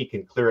DME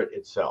can clear it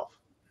itself.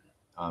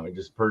 It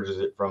just purges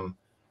it from,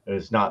 and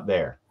it's not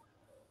there.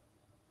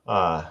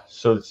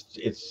 So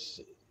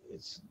it's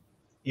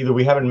either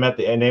we haven't met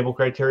the enable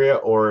criteria,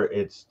 or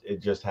it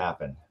just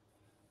happened.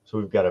 So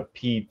we've got a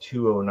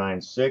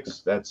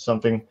P2096. That's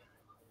something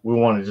we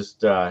want to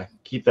just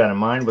keep that in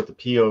mind with the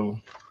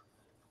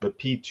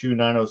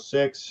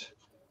P2906,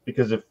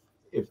 because if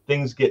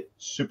things get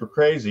super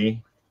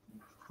crazy,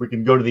 we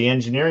can go to the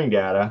engineering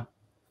data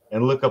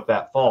and look up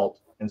that fault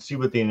and see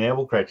what the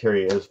enable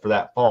criteria is for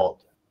that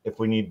fault. If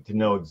we need to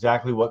know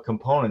exactly what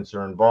components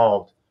are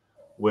involved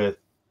with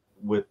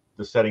the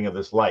setting of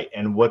this light,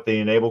 and what the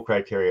enable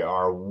criteria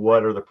are,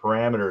 what are the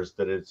parameters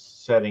that it's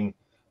setting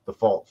the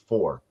fault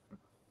for.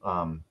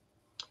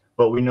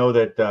 But we know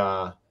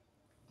that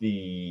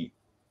we've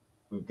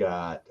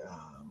got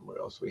what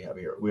else do we have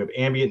here? We have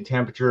ambient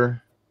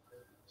temperature.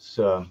 It's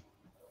a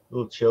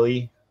little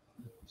chilly,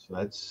 so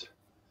that's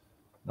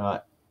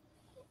not.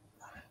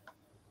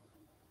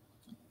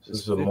 This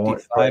is a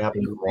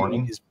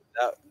morning.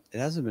 It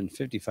hasn't been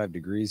 55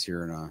 degrees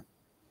here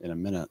in a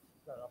minute.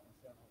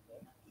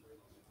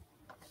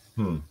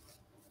 I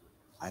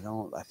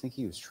think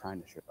he was trying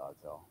to share the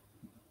Autel.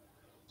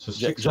 So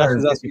share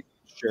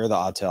the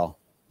Autel,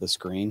 the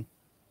screen.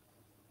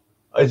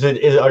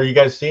 Are you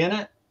guys seeing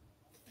it?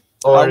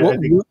 Oh,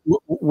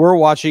 we're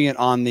watching it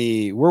on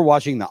we're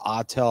watching the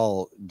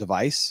Autel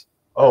device.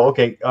 Oh,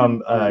 okay.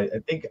 I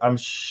think I'm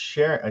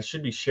sharing. I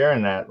should be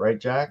sharing that, right,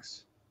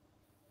 Jax?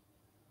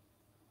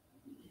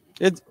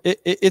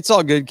 It's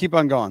all good. Keep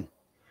on going.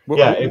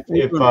 Yeah.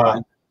 If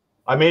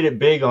I made it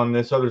big on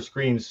this other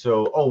screen.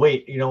 So, oh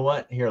wait, you know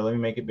what? Here, let me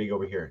make it big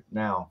over here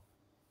now.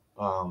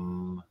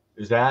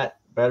 Is that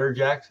better,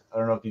 Jax? I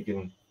don't know if you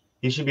can.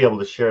 He should be able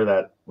to share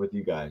that with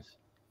you guys.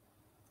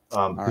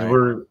 Because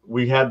right.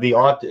 we have the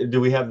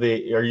do we have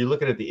the? Are you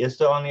looking at the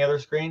ISTA on the other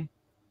screen?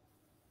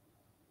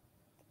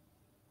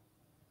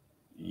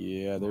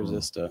 Yeah, there's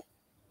ISTA.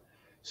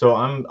 So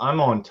I'm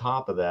on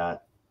top of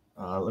that.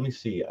 Let me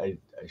see. I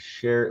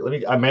share. Let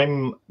me. I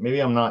maybe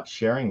I'm not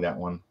sharing that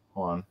one.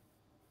 Hold on.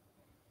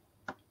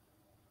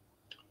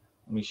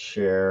 Let me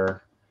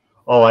share.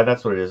 Oh,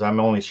 that's what it is.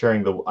 I'm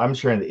sharing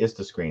the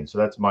ISTA screen. So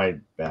that's my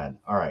bad.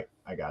 All right,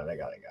 I got it.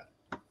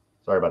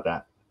 Sorry about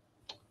that.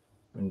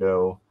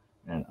 Window,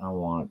 and I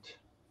want.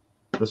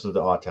 This is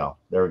the autel.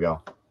 There we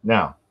go.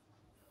 Now,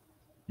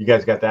 you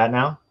guys got that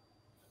now?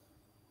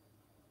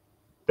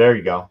 There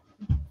you go.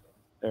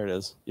 There it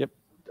is. Yep.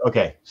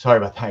 Okay, sorry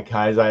about that,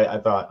 guys. I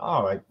thought,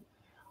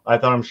 I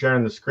thought I'm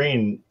sharing the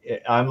screen.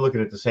 I'm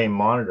looking at the same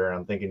monitor, and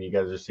I'm thinking you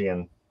guys are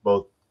seeing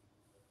both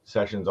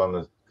sessions on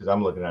the, because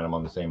I'm looking at them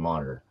on the same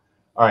monitor.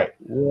 All right.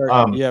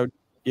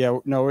 Yeah.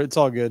 No, it's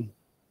all good.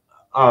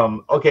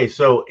 Okay,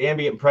 so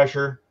ambient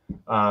pressure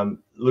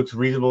looks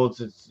reasonable.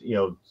 It's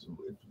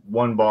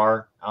 1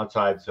 bar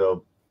outside.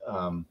 So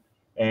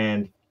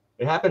and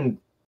it happened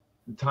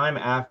time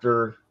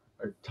after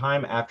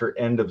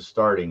end of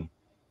starting,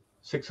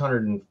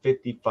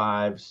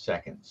 655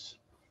 seconds.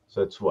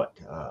 So it's what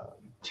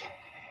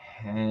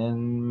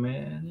 10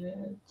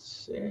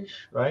 minutes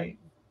ish, right?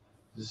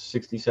 This is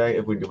 60 seconds.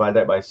 If we divide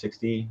that by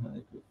 60,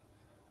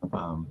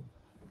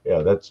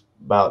 yeah, that's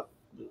about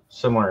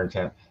somewhere in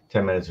 10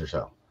 minutes or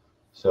so.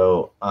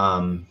 So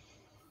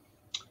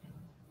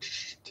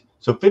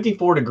so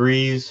 54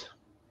 degrees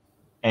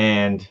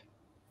and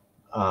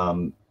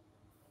 10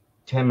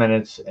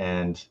 minutes,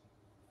 and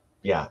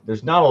yeah,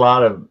 there's not a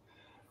lot of,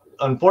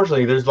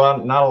 unfortunately, there's not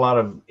a lot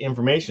of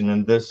information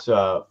in this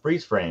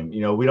freeze frame.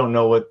 We don't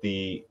know what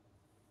the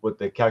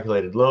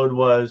calculated load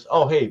was.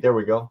 Oh, hey, there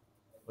we go.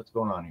 What's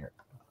going on here?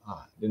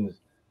 I'm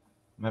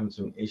having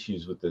some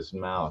issues with this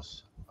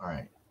mouse. All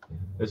right.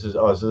 This is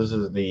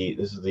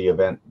the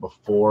event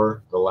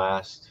before the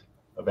last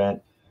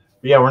event.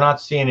 But yeah, we're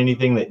not seeing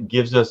anything that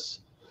gives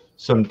us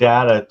some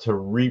data to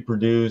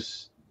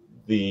reproduce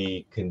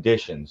the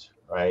conditions,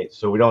 right?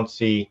 So we don't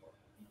see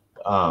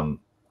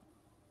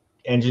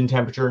engine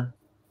temperature,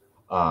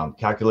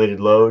 calculated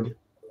load,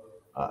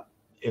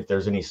 if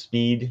there's any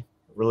speed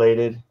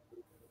related,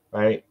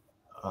 right?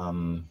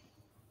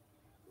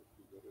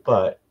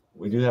 But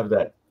we do have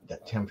that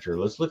temperature.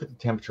 Let's look at the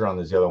temperature on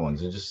these other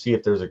ones and just see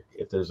if there's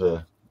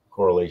a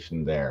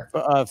correlation there.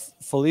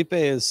 Felipe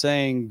is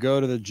saying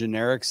go to the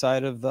generic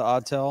side of the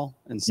autel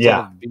instead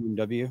of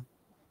BMW.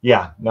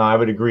 Yeah, no, I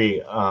would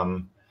agree.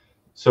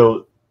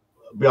 So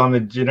on the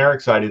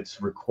generic side,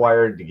 it's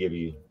required to give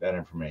you that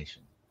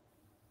information.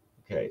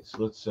 Okay, so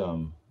let's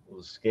we'll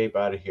escape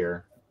out of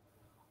here.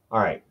 All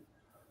right,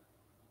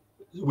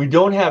 we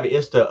don't have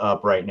ISTA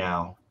up right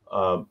now,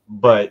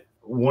 but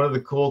one of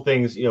the cool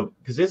things,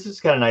 because this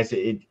is kind of nice.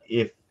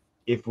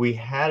 If we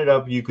had it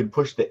up, you could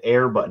push the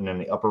air button in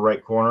the upper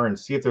right corner and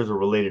see if there's a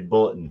related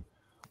bulletin.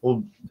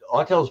 Well,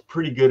 Autel's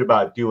pretty good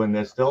about doing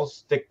this. They'll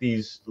stick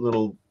these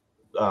little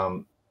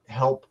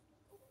help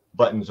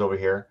buttons over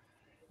here,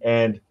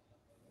 and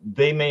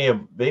they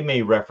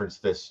may reference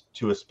this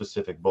to a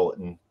specific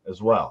bulletin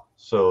as well.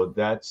 So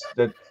that.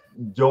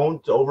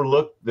 Don't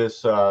overlook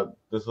this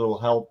this little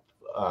help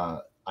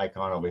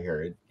icon over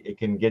here. It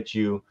can get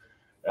you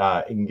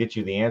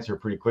the answer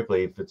pretty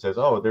quickly if it says,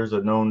 oh, there's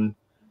a known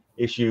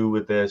issue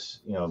with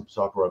this,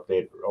 software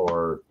update,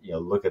 or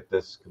look at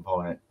this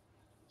component.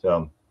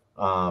 So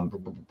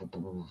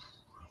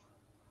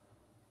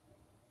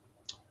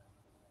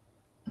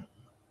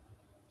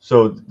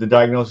so the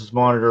diagnosis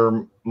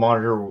monitor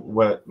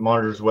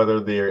monitors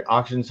whether the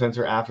oxygen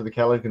sensor after the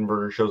catalytic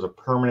converter shows a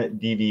permanent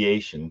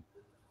deviation.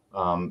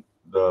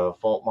 The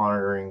fault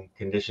monitoring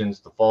conditions: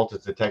 the fault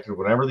is detected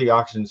whenever the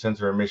oxygen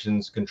sensor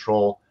emissions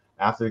control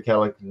after the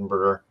catalytic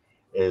converter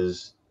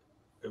is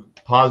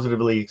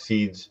positively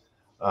exceeds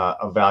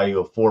a value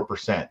of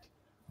 4%.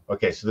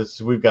 Okay, so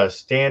we've got a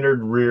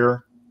standard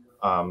rear,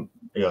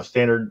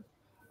 standard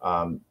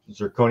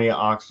zirconia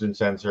oxygen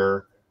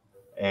sensor,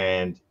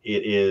 and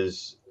it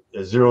is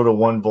a 0 to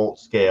 1 volt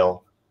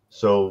scale.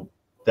 So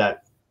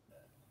that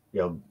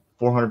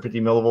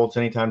 450 millivolts,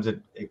 anytime it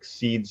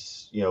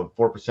exceeds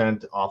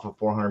 4% off of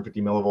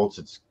 450 millivolts,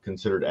 it's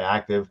considered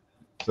active.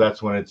 So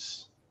that's when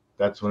it's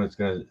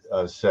going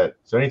to set.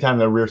 So anytime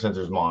the rear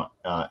sensor is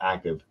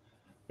active,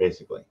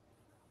 basically.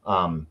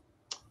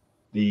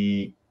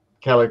 The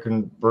catalytic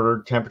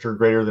converter temperature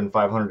greater than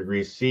 500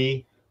 degrees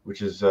C,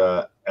 which is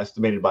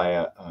estimated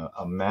by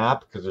a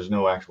map, because there's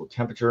no actual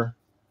temperature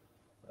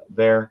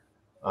there.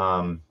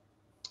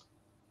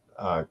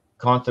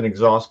 Constant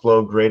exhaust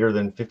flow greater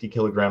than 50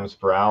 kilograms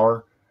per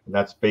hour, and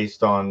that's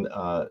based on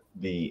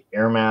the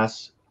air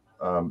mass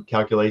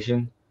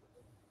calculation,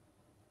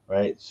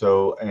 right?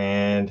 So,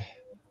 and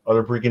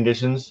other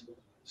preconditions: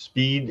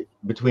 speed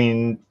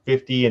between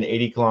 50 and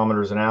 80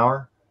 kilometers an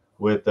hour,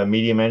 with a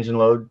medium engine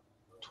load,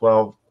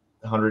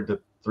 1,200 to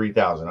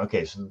 3,000.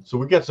 Okay, so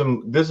we get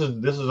some. This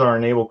is our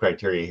enable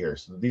criteria here.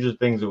 So these are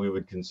things that we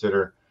would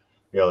consider.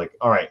 You know, like,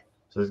 all right,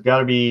 so it's got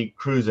to be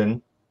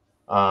cruising,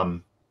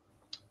 and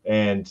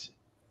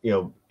you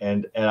know,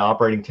 and at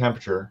operating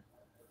temperature,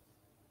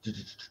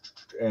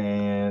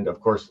 and of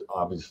course,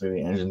 obviously the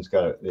ignition's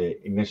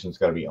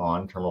got to be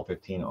on, terminal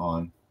 15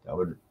 on.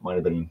 That might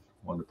have been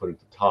one to put at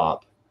the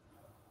top.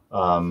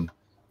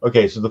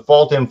 Okay, so the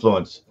fault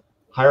influence,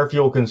 higher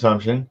fuel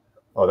consumption.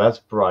 Oh, that's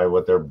probably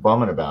what they're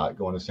bumming about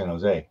going to San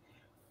Jose.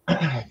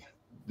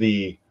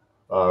 The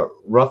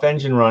rough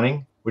engine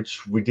running,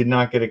 which we did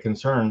not get a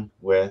concern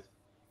with,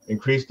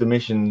 increased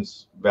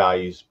emissions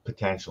values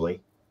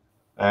potentially,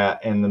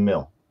 and the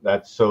mill.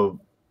 That's so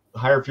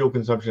higher fuel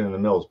consumption in the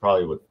mill is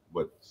probably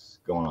what's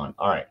going on.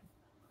 All right.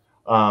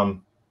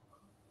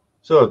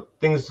 So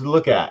things to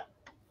look at: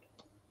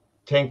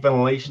 tank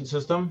ventilation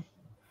system,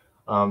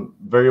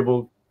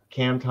 variable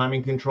cam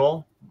timing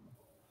control,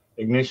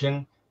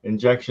 ignition,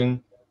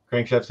 injection,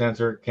 crankshaft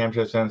sensor,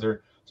 camshaft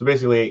sensor. So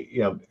basically,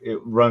 you know, it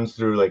runs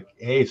through like,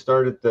 hey,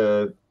 start at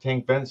the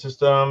tank vent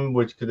system,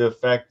 which could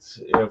affect,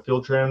 you know,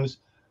 fuel trims,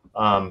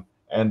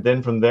 and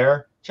then from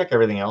there, check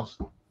everything else.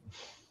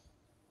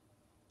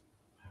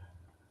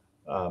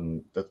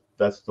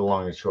 That's the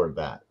long and short of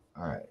that.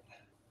 All right.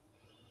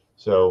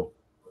 So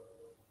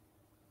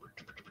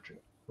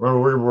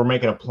remember, we're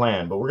making a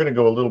plan, but we're going to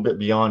go a little bit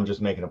beyond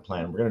just making a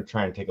plan. We're going to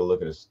try and take a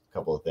look at a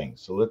couple of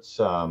things. So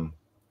let's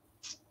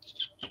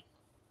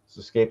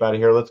escape out of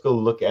here. Let's go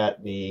look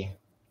at the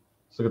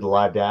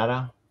live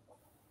data.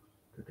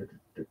 I gotta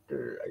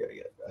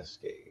get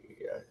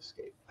escape.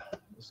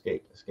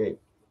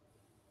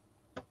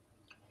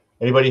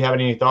 Anybody have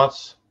any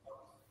thoughts?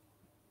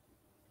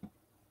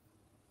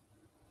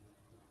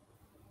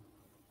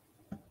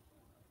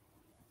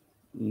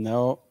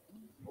 No.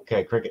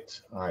 Okay,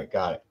 crickets. All right,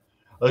 got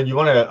it. You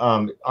want to?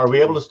 Are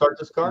we able to start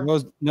this car?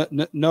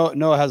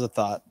 Noah has a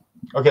thought.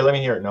 Okay, let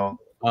me hear it. Noah.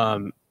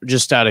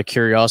 Just out of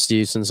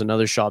curiosity, since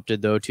another shop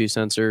did the O2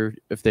 sensor,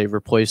 if they've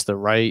replaced the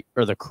right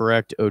or the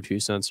correct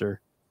O2 sensor.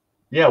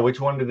 Yeah,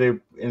 which one did they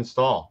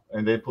install?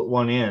 And they put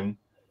one in.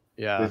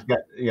 Yeah. They've got,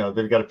 you know,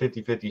 they've got a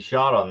 50-50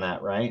 shot on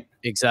that, right?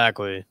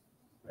 Exactly.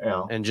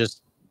 Yeah. And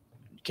just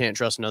can't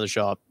trust another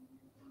shop.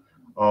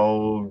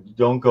 Oh,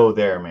 don't go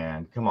there,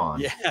 man. Come on.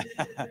 Yeah.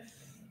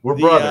 We're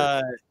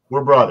brothers.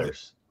 We're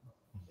brothers.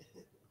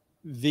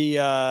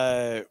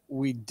 I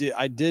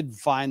did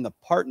find the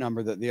part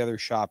number that the other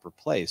shop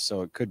replaced,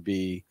 so it could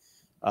be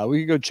we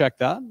could go check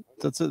that.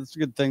 That's a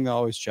good thing to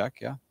always check.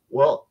 Yeah.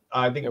 Well,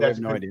 I think that's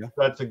no idea.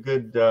 That's a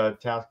good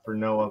task for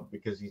Noah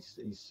because he's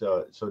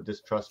so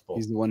distrustful.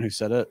 He's the one who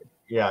said it.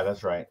 Yeah,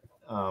 that's right.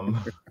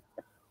 Well,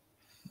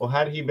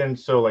 had he been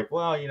so like,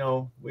 well, you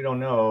know, we don't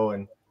know,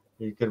 and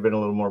he could have been a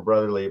little more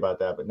brotherly about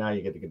that, but now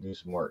you get to do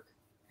some work.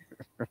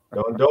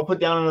 Don't put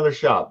down another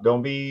shop.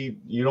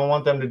 You don't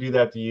want them to do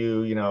that to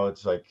you. You know,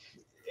 it's like,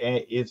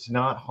 it's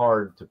not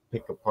hard to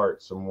pick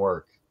apart some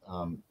work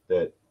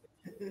that,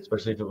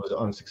 especially if it was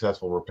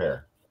unsuccessful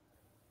repair.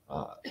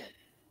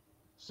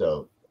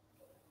 So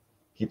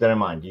keep that in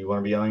mind. Do you want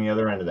to be on the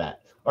other end of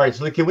that? All right.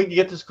 So can we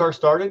get this car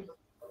started?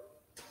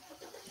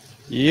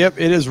 Yep,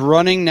 it is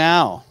running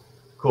now.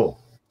 Cool.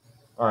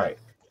 All right.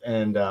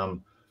 And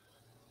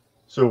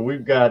so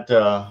we've got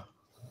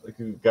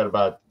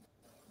about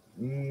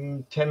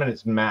 10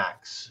 minutes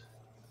max.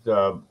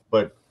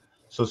 But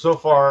so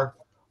far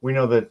we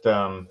know that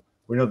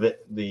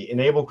the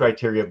enable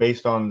criteria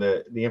based on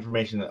the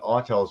information that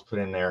Autel has put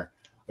in there.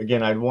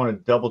 Again, I'd want to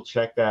double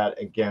check that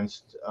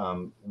against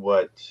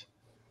what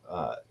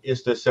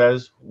ISTA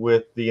says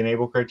with the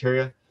enable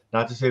criteria.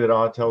 Not to say that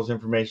Autel's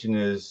information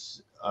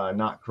is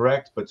not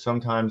correct, but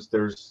sometimes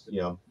there's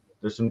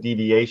some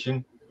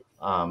deviation.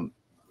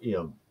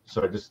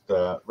 So I just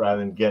rather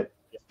than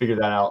figure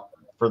that out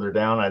further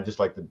down, I just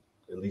like to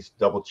at least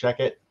double check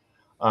it.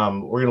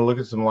 We're going to look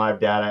at some live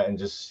data and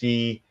just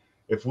see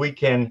if we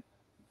can,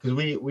 because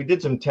we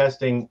did some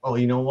testing. Oh,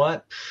 you know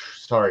what?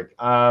 Sorry.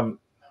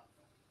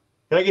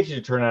 Can I get you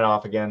to turn that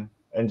off again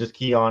and just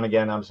key on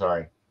again? I'm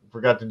sorry.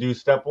 Forgot to do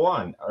step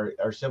one,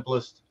 our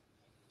simplest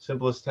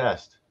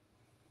test.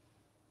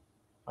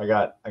 I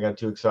got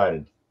too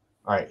excited.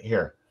 All right,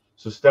 here.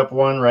 So step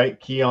one, right?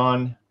 Key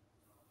on,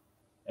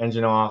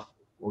 engine off.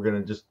 We're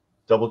gonna just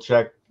double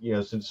check,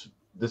 since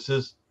this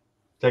is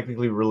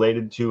technically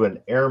related to an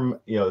air,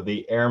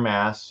 the air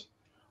mass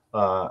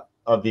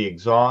of the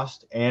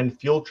exhaust and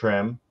fuel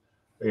trim,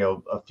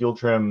 a fuel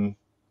trimming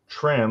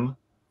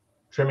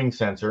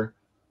sensor.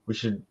 We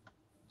should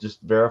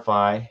just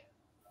verify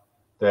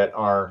that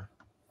our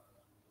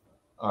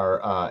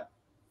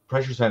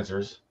pressure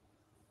sensors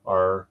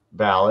are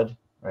valid,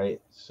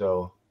 right?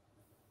 So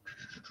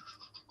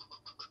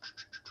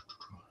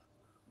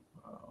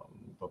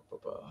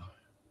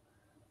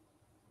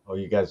oh,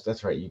 you guys,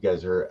 that's right. You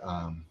guys are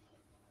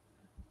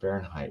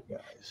Fahrenheit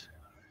guys.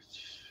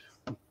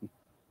 I'm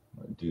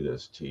gonna do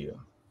this to you.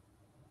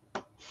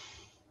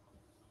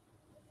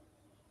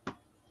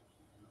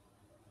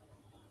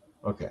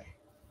 Okay.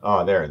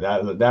 Oh, there,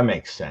 that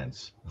makes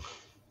sense.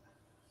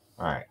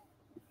 All right.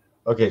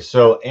 Okay,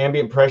 so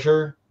ambient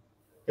pressure,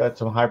 got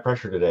some high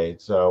pressure today.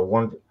 It's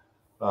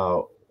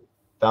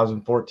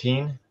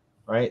 1014,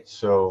 right?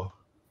 So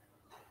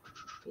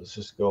let's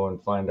just go and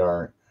find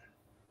our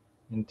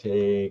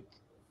intake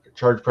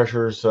charge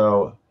pressure.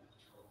 So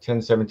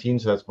 1017,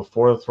 so that's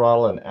before the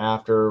throttle, and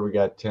after we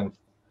got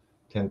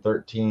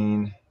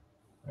 1013,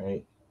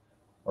 right?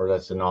 Or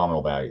that's the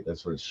nominal value.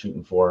 That's what it's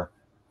shooting for.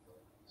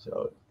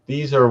 So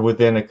these are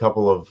within a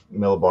couple of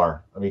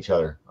millibar of each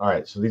other. All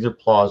right, so these are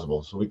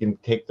plausible. So we can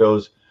take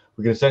those,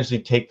 we can essentially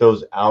take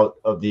those out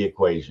of the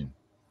equation.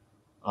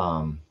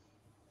 And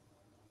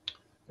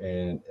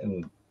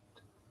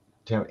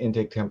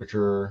intake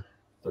temperature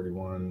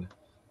 31,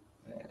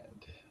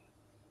 and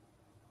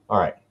all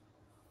right.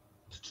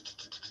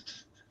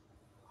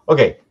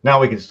 Okay,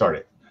 now we can start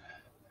it.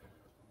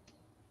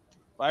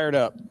 Fired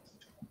up.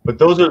 But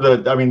those are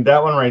the, I mean,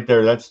 that one right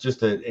there, that's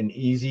just an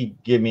easy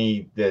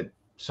gimme that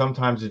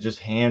sometimes it just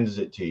hands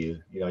it to you.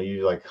 You know,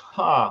 you're like,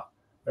 ha,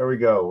 there we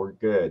go, we're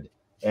good.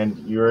 And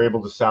you're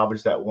able to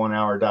salvage that 1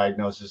 hour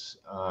diagnosis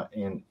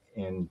in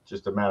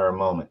just a matter of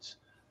moments.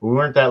 But we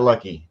weren't that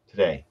lucky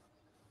today.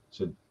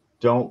 So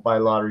don't buy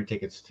lottery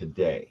tickets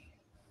today.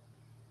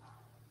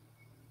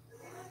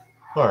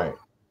 All right.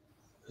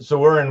 So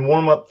we're in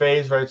warm-up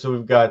phase, right? So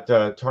we've got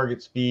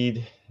target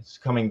speed. It's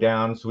coming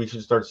down. So we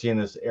should start seeing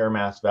this air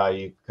mass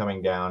value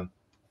coming down.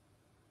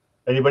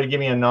 Anybody give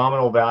me a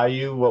nominal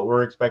value, what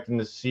we're expecting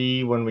to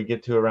see when we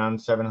get to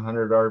around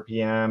 700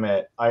 RPM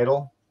at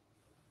idle?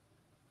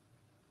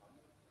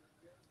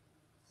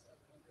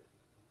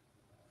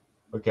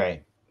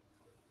 Okay.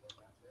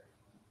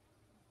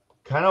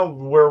 Kind of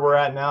where we're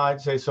at now, I'd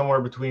say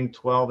somewhere between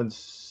 12 and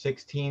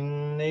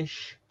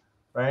 16-ish,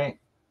 right?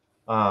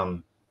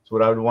 That's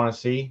what I would want to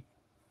see.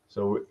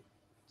 So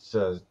it's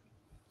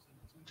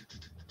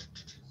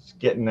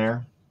getting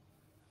there.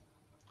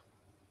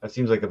 That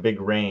seems like a big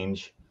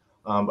range.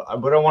 But I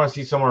want to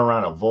see somewhere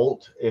around a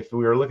volt. If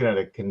we were looking at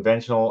a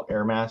conventional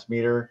air mass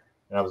meter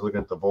and I was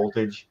looking at the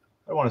voltage,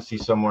 I want to see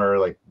somewhere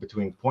like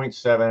between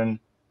 0.7,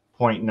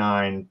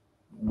 0.9.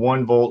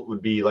 1 volt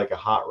would be like a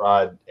hot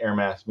rod air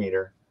mass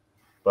meter.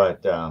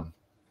 But,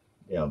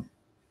 you know,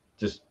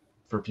 just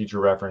for future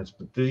reference.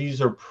 But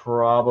these are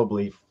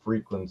probably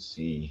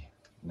frequency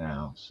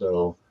now.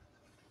 So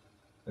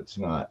that's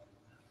not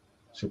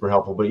super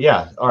helpful. But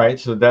yeah, all right.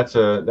 So that's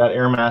that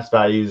air mass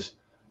values,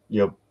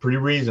 you know, pretty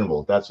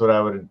reasonable. That's what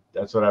I would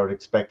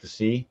expect to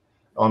see.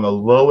 On the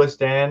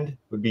lowest end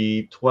would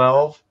be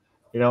 12,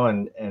 you know,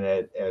 and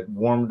at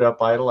warmed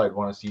up idle, I'd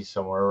want to see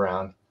somewhere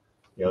around,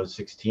 you know,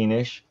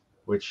 16-ish,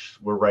 which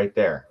we're right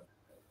there.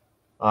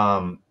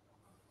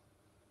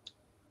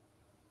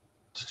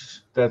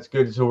 That's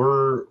good. So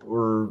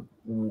we're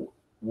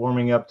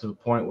warming up to the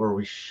point where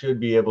we should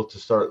be able to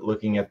start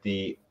looking at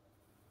the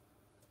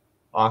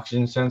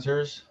oxygen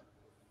sensors.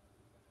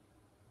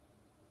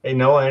 Hey,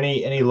 Noah,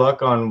 any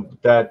luck on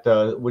that?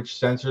 Which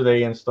sensor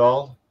they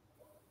installed?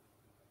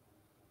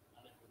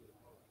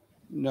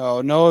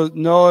 No,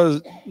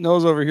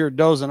 Noah's over here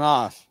dozing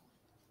off.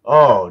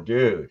 Oh,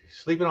 dude,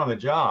 sleeping on the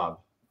job.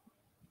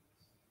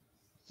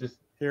 Just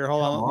Here,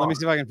 hold on. Let me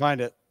see if I can find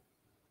it.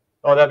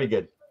 Oh, that'd be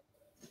good.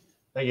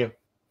 Thank you.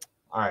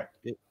 All right.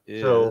 It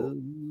So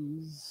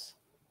is.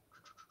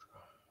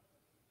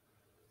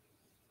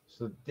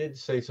 So it did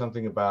say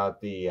something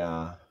about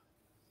the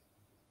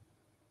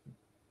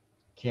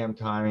cam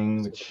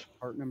timing, which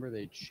Part number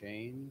they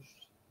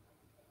changed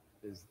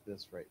is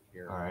this right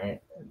here. all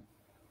right.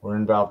 We're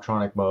in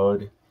Valvetronic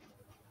mode.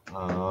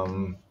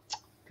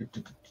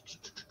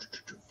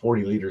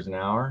 40 liters an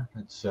hour.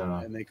 That's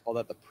and they call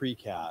that the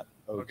pre-cat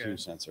O2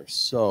 sensor.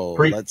 So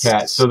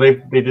pre-cat. So they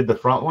did the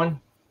front one?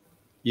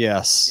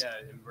 Yes. Yeah,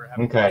 and we're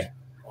having Okay.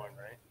 one,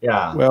 right?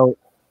 Yeah. Well,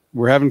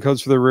 we're having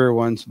codes for the rear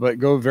ones, but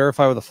go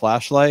verify with a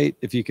flashlight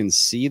if you can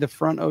see the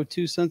front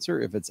O2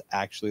 sensor, if it's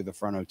actually the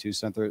front O2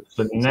 sensor.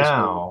 So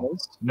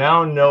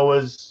now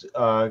Noah's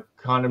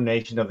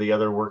condemnation of the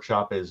other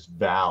workshop is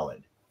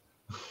valid.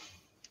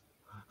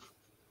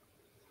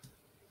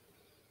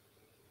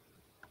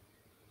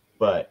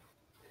 But,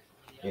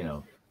 you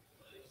know.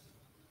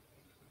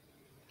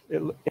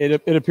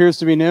 It appears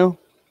to be new.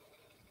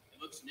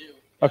 It looks new.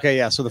 Okay,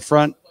 yeah. So the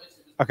front.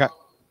 Okay.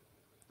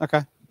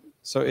 Okay.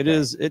 So it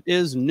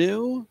is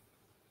new.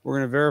 We're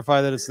going to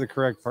verify that it's the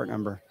correct part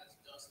number.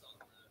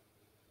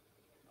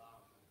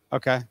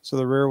 Okay. So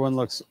the rear one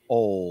looks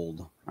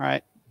old. All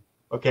right.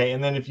 Okay.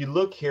 And then if you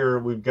look here,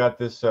 we've got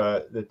this,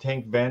 the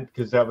tank vent,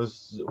 because that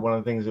was one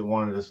of the things that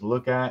wanted us to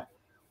look at.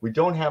 We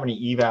don't have any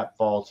evap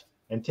faults,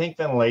 and tank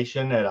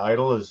ventilation at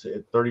idle is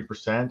at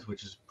 30%,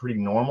 which is pretty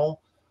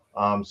normal.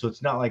 So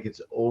it's not like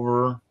it's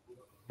over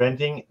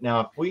venting.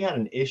 Now, if we had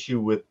an issue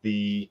with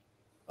the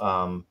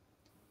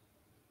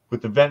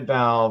vent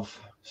valve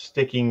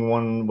sticking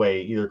one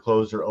way, either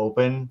closed or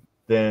open,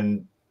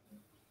 then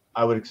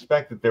I would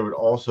expect that there would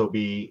also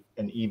be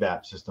an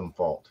evap system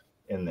fault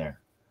in there.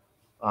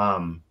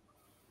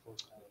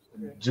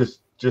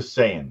 Just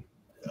saying.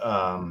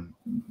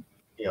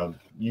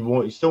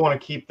 you still want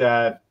to keep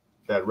that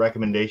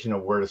recommendation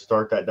of where to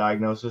start that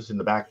diagnosis in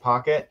the back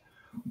pocket,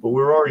 but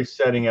we're already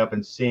setting up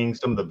and seeing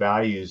some of the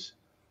values,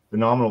 the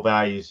nominal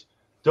values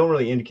don't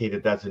really indicate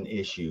that that's an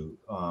issue.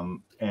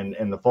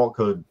 And the fault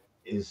code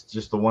is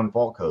just the one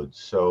fault code.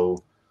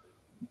 So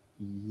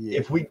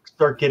if we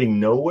start getting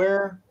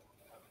nowhere,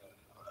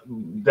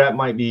 that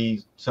might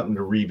be something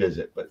to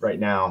revisit. But right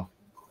now,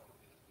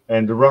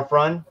 and the rough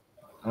run,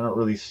 I don't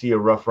really see a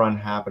rough run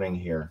happening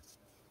here.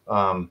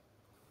 There's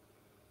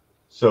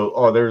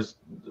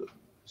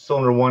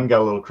cylinder 1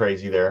 got a little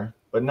crazy there,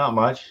 but not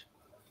much.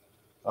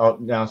 Oh,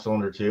 now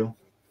cylinder 2.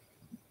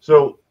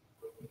 So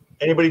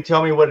anybody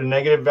tell me what a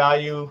negative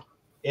value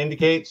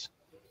indicates?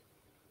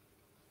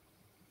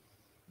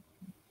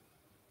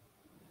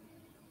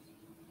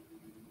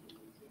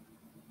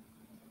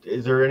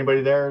 Is there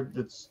anybody there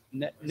that's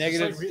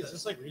negative? Is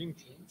this like reading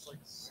dreams?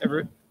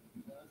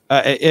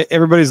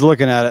 Everybody's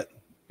looking at it.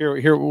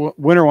 Here,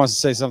 Winter wants to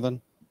say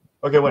something.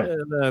 okay? When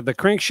The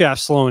crankshaft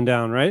slowing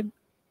down, right?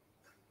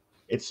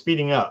 it's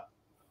speeding up,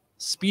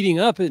 Speeding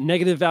up,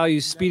 negative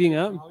values speeding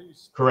up.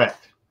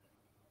 correct?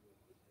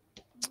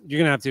 You're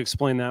gonna have to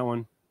explain that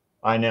one.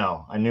 I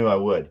know. I knew I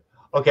would.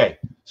 Okay,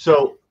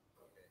 so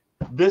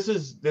this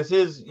is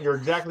you're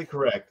exactly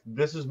correct.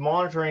 This is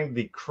monitoring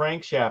the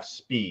crankshaft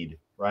speed,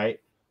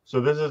 right?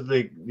 So this is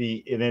it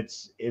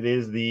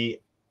is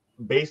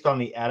based on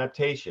the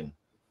adaptation.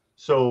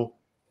 So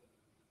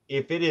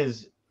if it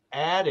is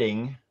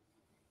adding,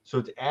 so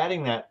it's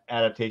adding that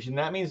adaptation,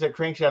 that means that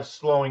crankshaft's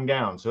slowing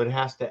down. So it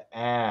has to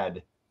add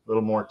a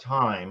little more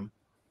time,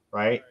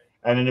 right?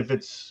 And then if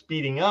it's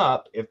speeding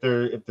up, if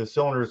the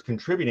cylinder is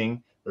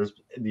contributing, there's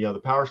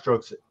the power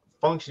stroke's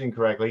functioning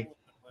correctly,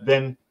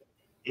 then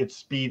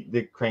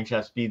the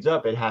crankshaft speeds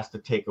up. It has to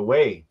take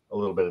away a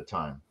little bit of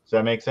time. Does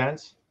that make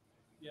sense?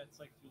 Yeah, it's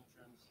like fuel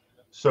trims.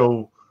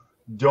 So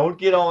don't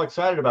get all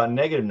excited about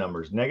negative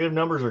numbers. Negative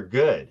numbers are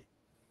good.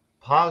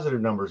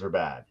 Positive numbers are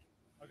bad.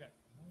 Okay.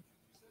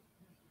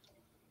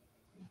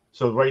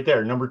 So right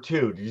there, number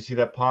 2, did you see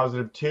that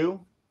positive 2?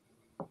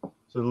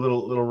 So a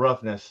little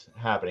roughness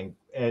happening,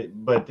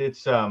 but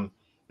it's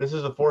this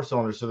is a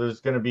 4-cylinder, so there's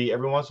going to be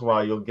every once in a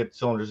while you'll get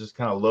cylinders just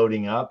kind of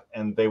loading up,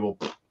 and they will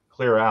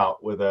clear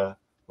out with a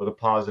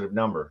positive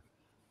number.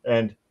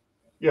 And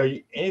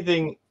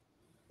anything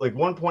like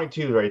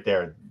 1.2 right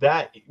there,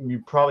 that you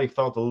probably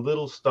felt a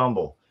little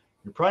stumble.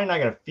 You're probably not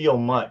going to feel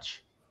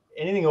much.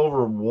 Anything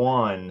over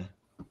 1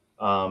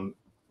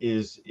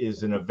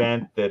 is an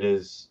event that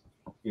is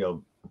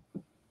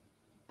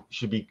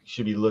should be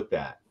looked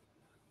at.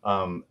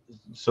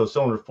 So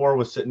cylinder 4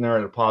 was sitting there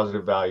at a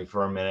positive value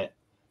for a minute,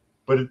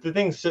 but the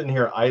thing's sitting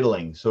here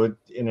idling. So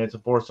it's a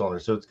 4-cylinder,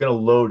 so it's going to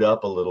load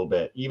up a little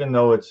bit, even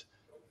though it's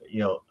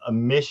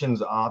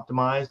emissions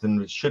optimized, and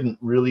it shouldn't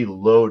really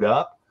load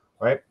up,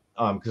 right?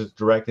 Because it's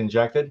direct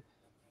injected.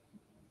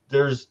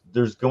 There's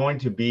going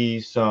to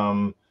be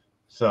some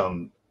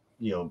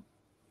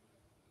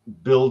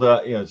build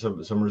up,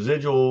 some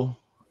residual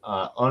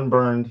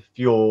unburned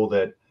fuel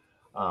that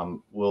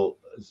will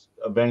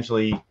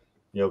eventually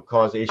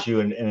cause issue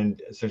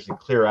and essentially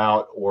clear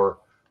out, or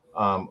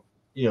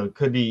it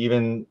could be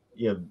even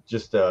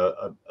just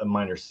a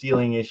minor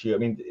sealing issue. I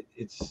mean,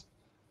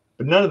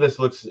 but none of this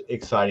looks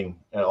exciting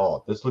at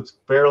all. This looks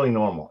fairly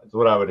normal. It's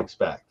what I would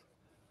expect.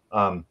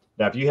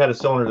 Now, if you had a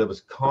cylinder that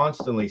was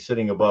constantly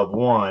sitting above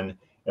 1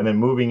 and then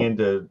moving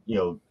into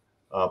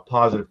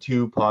positive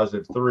 2,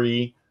 positive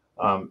 3,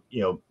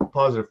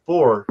 positive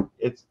 4,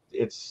 it's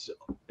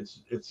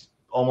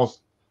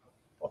almost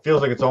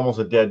feels like it's almost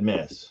a dead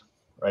miss,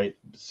 right?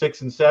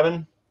 6 and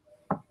 7,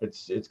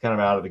 it's kind of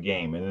out of the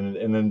game,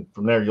 and then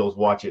from there you'll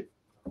watch it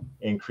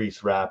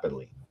increase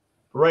rapidly.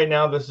 But right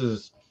now this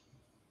is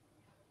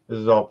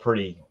all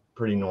pretty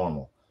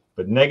normal.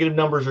 But negative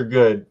numbers are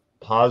good,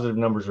 positive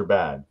numbers are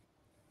bad.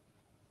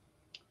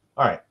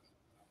 All right.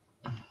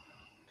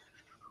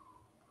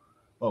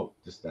 Oh,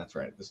 that's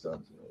right. This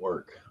doesn't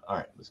work. All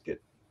right, let's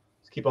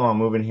keep on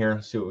moving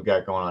here. See what we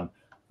got going on.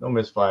 No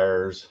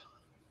misfires,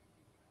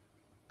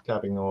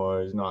 tapping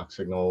noise, knock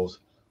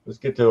signals. Let's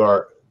get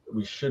to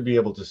we should be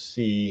able to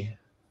see.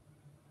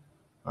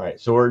 All right,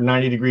 so we're at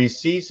 90 degrees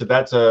C, so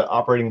that's a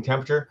operating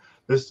temperature.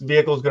 This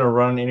vehicle is going to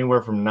run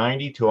anywhere from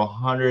 90 to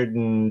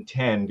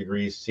 110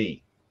 degrees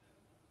C.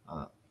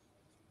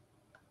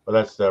 Well,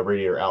 that's the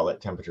radiator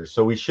outlet temperature.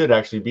 So we should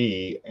actually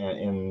be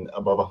in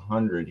above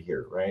 100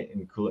 here, right?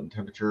 In coolant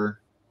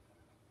temperature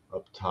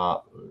up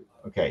top.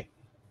 Okay,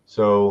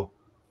 so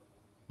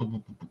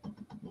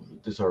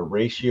this is our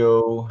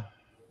ratio,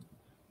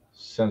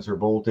 sensor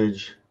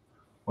voltage,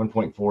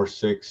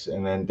 1.46,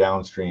 and then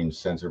downstream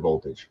sensor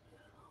voltage.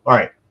 All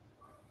right,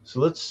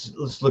 so let's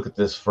look at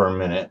this for a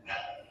minute.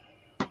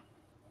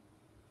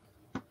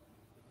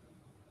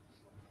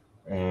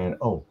 And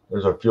oh,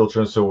 there's our fuel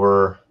trim. So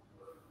we're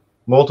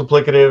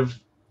multiplicative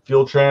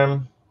fuel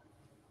trim.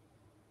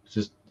 It's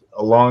just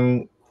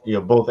along,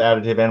 both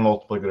additive and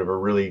multiplicative are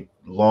really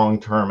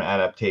long-term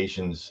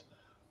adaptations.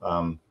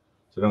 So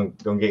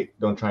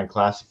don't try and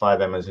classify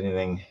them as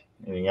anything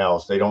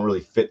else. They don't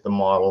really fit the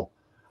model.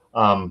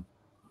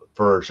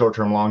 for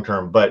short-term,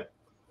 long-term. But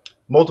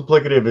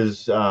multiplicative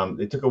is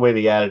they took away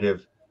the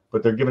additive,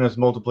 but they're giving us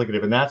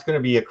multiplicative, and that's going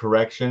to be a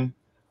correction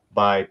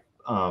by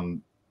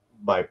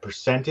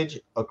percentage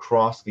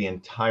across the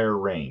entire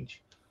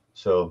range.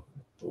 So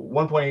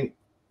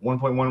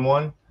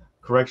 1.11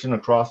 correction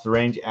across the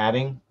range,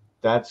 adding,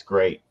 that's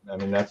great. I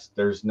mean,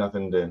 there's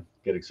nothing to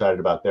get excited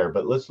about there.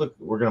 But let's look.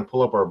 We're going to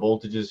pull up our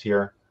voltages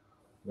here.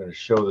 We're going to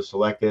show the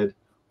selected.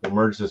 We'll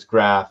merge this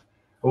graph,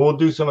 and we'll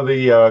do some of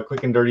the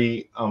quick and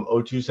dirty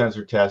O2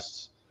 sensor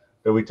tests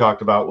that we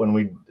talked about when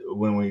we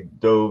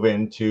dove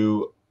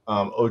into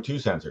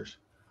O2 sensors,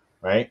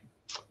 right?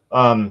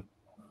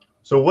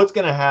 So what's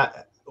going to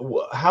happen?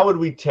 How would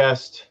we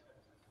test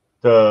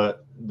the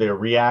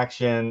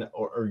reaction,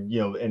 or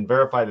and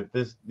verify that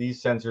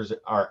these sensors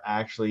are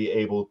actually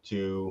able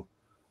to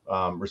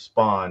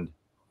respond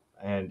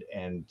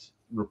and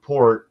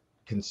report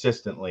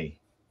consistently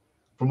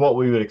from what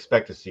we would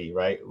expect to see,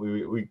 right?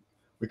 We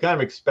kind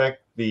of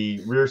expect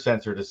the rear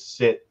sensor to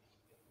sit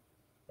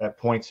at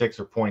 0.6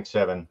 or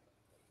 0.7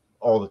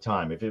 all the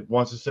time. If it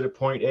wants to sit at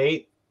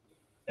 0.8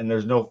 and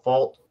there's no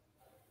fault,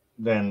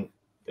 then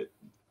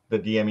the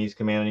DME is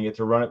commanding it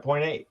to run at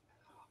 0.8.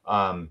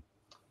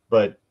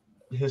 But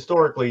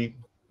historically,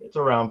 it's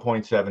around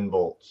 0.7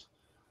 volts,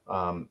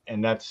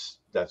 and that's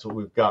what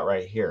we've got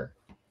right here.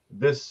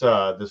 This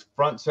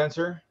front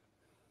sensor,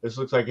 this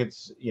looks like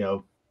it's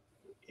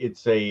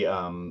it's a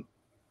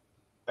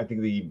I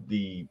think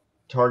the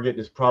target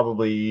is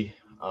probably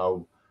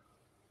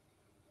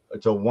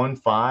it's a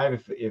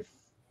 1.5.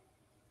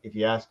 If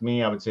you ask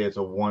me, I would say it's a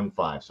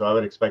 1.5. So I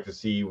would expect to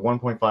see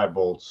 1.5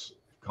 volts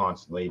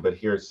constantly, but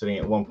here it's sitting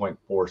at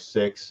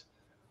 1.46.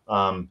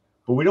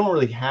 But we don't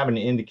really have an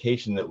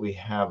indication that we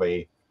have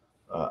a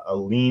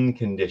lean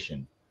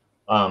condition.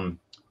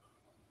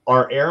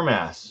 Our air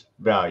mass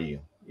value,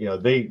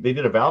 they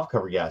did a valve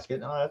cover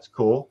gasket. Oh, that's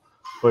cool.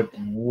 But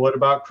what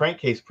about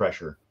crankcase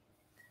pressure?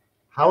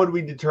 How would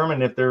we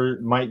determine if there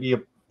might be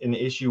an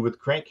issue with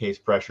crankcase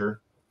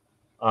pressure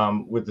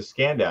with the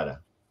scan data?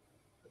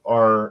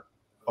 Our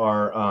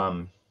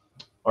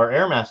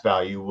air mass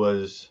value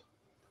was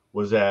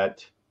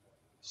at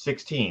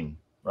 16,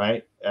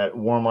 right, at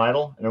warm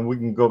idle, and then we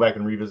can go back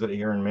and revisit it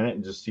here in a minute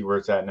and just see where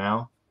it's at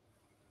now.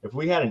 If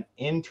we had an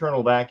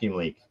internal vacuum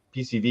leak,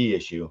 PCV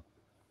issue,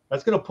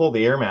 that's going to pull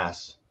the air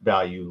mass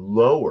value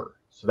lower.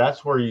 So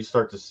that's where you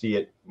start to see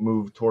it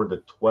move toward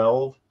the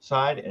 12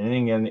 side,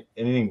 and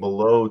anything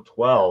below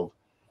 12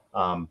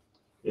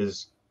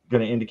 is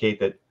going to indicate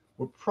that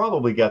we're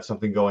probably got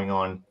something going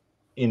on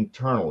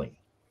internally,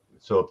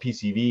 so a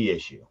PCV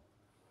issue.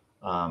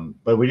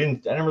 But I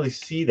didn't really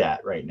see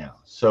that right now.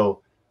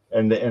 So,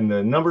 and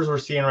the numbers we're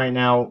seeing right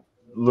now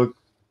look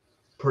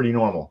pretty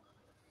normal.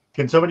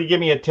 Can somebody give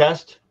me a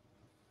test?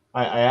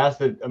 I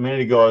asked it a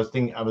minute ago.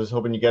 I was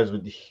hoping you guys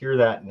would hear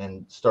that and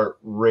then start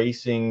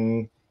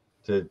racing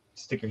to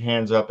stick your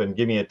hands up and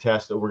give me a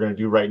test that we're going to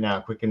do right now,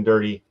 quick and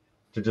dirty,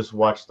 to just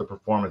watch the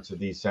performance of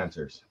these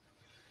sensors.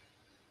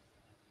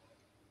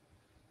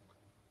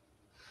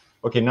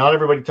 Okay, not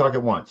everybody talk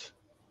at once.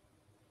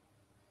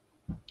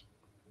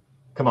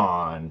 Come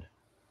on.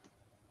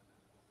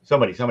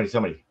 Somebody.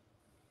 The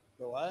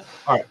what?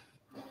 All right.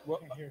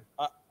 Well,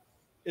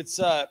 it's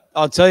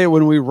I'll tell you,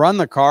 when we run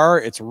the car,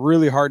 it's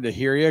really hard to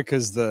hear you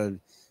because the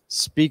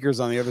speakers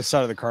on the other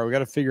side of the car. We got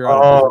to figure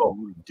out how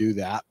to do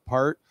that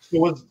part.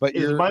 But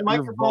is my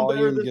microphone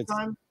better this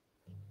time?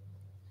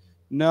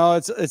 No,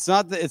 it's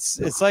not.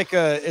 It's like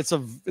it's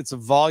a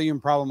volume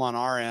problem on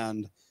our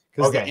end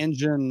because the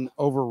engine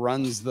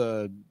overruns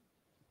the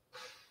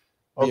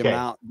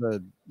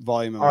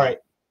volume. All right.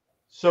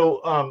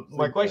 So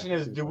my question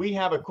is, do we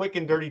have a quick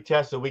and dirty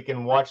test so we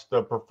can watch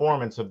the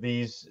performance of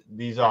these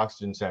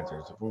oxygen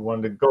sensors? If we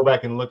wanted to go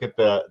back and look at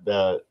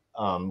the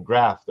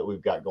graph that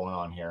we've got going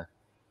on here,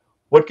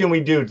 what can we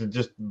do to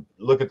just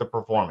look at the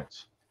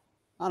performance?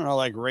 I don't know,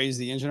 like raise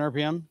the engine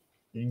RPM?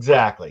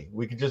 Exactly.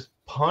 We could just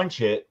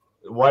punch it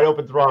wide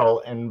open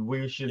throttle, and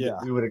we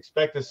would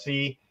expect to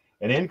see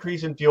an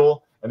increase in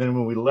fuel, and then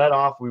when we let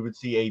off, we would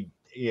see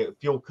a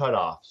fuel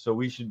cutoff. So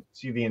we should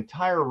see the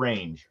entire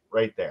range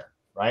right there,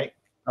 right?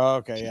 Oh,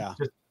 okay, yeah.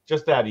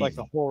 Just that easy. Like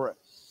the whole.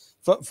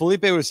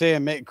 Felipe would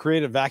say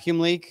create a vacuum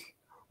leak.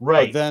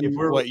 Right. But then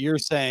what you're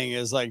saying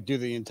is like do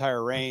the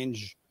entire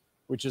range,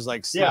 which is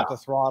like snap the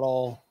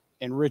throttle,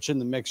 enrich in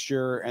the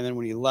mixture, and then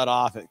when you let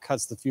off, it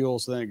cuts the fuel,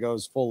 so then it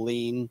goes full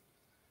lean.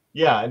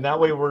 Yeah, and that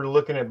way we're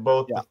looking at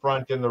both the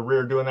front and the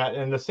rear doing that.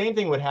 And the same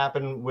thing would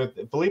happen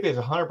with Felipe is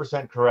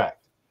 100%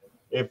 correct.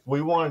 If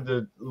we wanted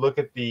to look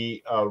at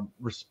the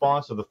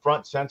response of the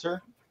front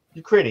sensor,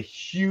 you create a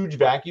huge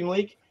vacuum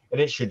leak, and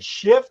it should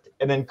shift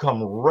and then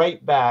come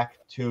right back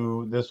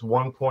to this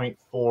 1.46,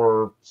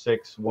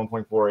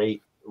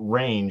 1.48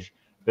 range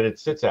that it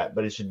sits at.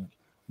 But it should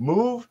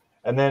move,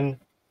 and then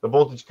the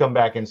voltage come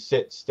back and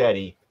sit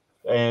steady.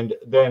 And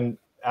then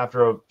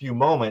after a few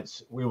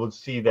moments, we would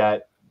see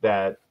that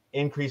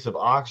increase of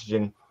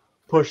oxygen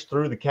push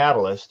through the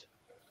catalyst,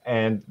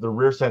 and the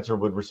rear sensor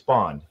would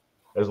respond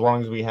as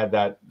long as we had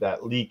that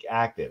leak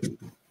active.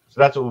 So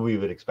that's what we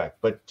would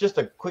expect. But just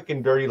a quick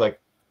and dirty, like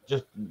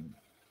just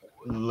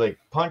like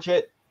punch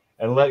it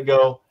and let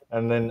go,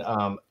 and then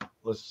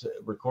let's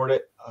record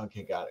it.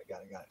 Okay, got it.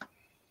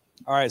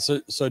 All right,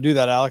 so do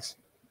that, Alex.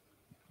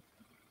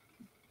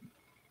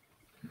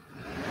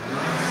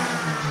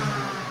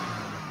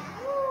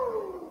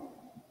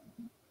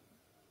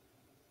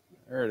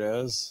 There it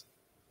is.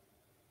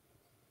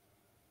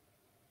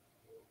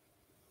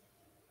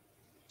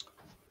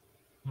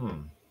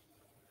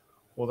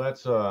 Well,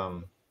 that's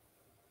a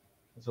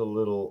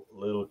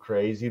little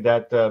crazy.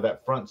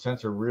 That front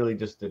sensor really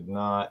just did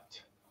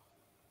not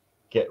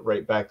get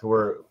right back to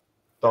where it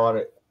thought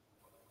it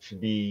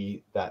should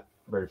be that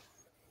very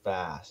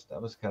fast.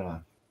 That was kind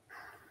of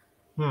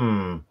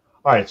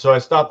All right, so I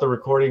stopped the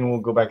recording and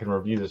we'll go back and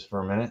review this for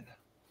a minute.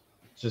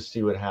 Just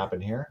see what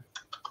happened here.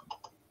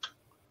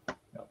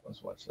 Yep,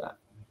 let's watch that.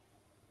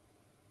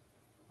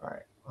 All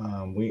right,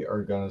 we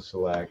are going to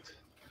select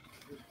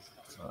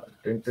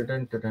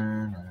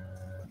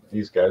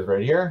these guys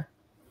right here,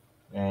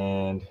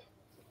 and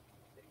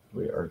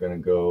we are going to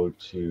go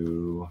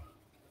to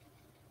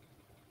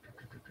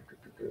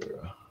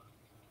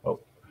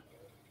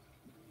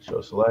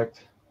show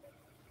select.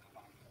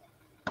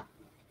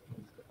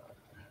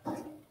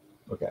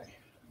 Okay.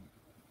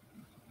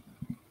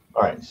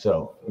 All right,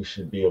 so we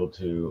should be able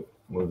to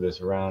move this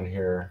around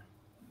here.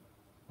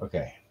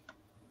 Okay,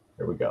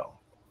 here we go.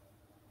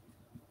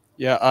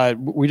 Yeah,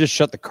 we just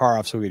shut the car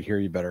off so we could hear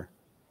you better.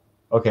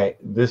 Okay,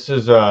 this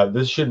is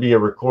this should be a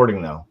recording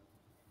though.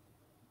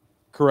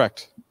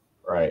 Correct.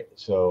 Right.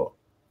 So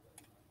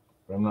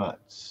I'm not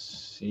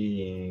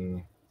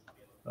seeing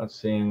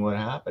what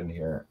happened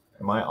here.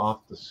 Am I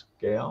off the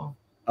scale?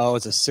 Oh,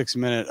 it's a 6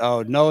 minute.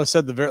 Oh, Noah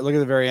said look at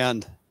the very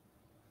end.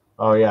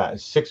 Oh yeah,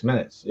 it's 6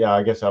 minutes. Yeah,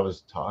 I guess I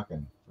was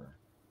talking for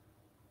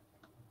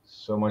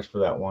so much for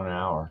that 1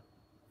 hour.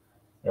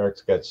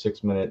 Eric's got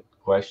 6 minute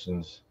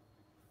questions.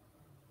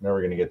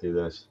 Never gonna get through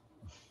this.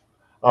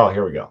 Oh,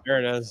 here we go. There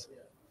it is.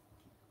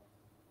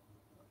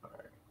 All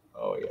right.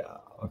 Oh yeah.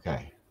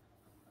 Okay.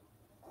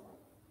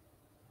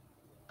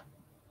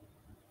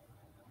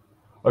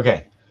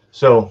 Okay.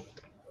 So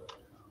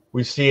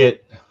we see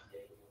it.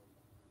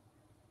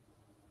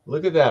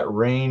 Look at that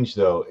range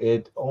though.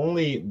 It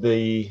only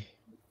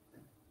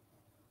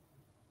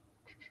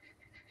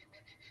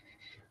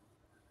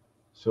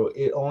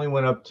it only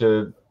went up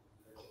to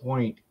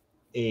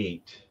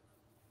 0.8.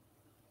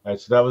 All right,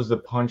 so that was the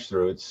punch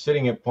through. It's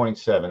sitting at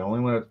 0.7. Only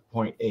went up to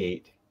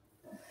 0.8.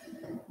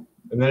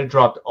 And then it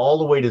dropped all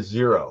the way to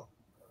 0.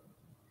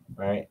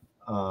 Right?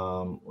 Where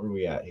are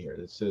we at here?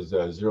 This is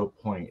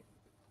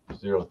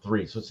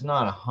 0.03. So it's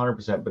not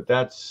 100%, but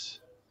that's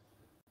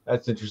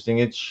interesting.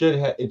 It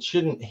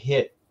shouldn't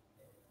hit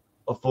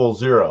a full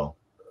 0.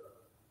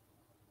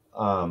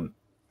 And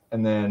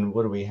then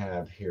what do we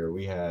have here?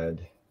 We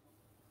had,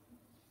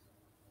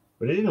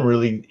 but it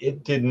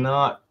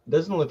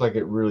doesn't look like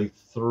it really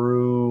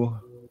threw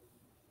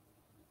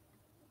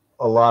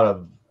a lot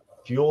of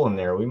fuel in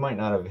there. We might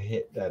not have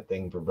hit that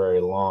thing for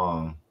very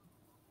long.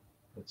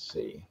 Let's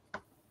see.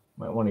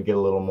 Might want to get a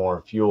little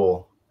more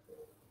fuel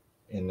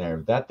in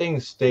there. That thing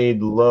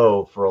stayed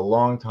low for a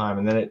long time,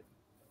 and then it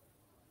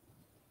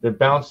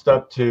bounced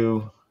up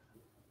to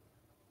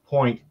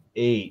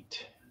 0.8.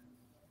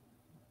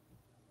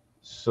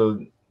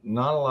 So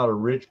not a lot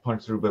of rich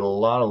punch through, but a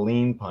lot of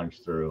lean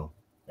punch through.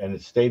 And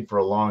it stayed for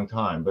a long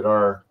time,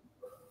 but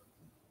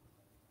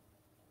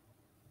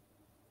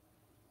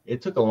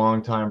it took a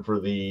long time for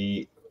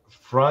the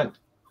front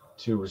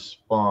to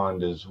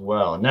respond as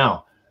well.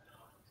 Now,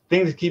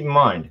 things to keep in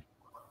mind.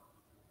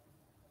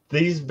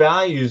 These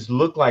values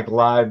look like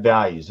live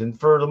values, and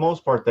for the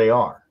most part they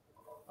are,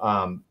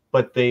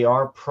 but they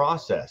are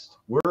processed.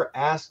 We're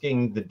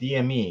asking the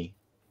DME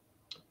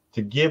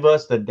to give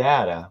us the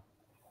data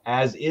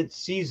as it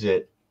sees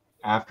it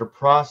after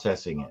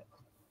processing it,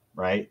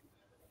 right?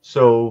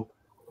 So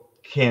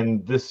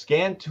can the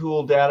scan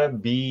tool data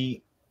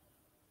be,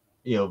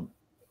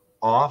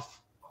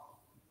 off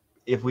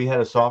if we had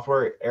a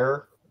software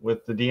error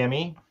with the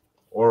DME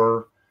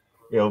or,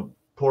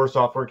 poor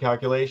software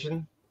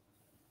calculation?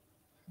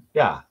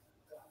 Yeah,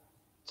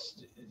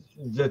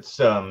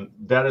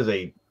 that is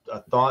a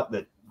thought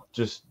that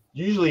just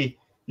usually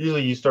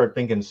you start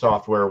thinking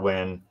software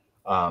when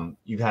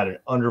you've had an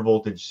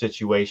undervoltage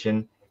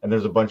situation and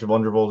there's a bunch of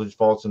undervoltage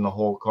faults in the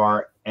whole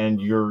car,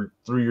 and you're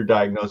through your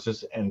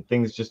diagnosis and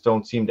things just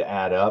don't seem to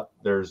add up.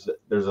 There's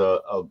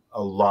a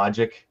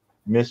logic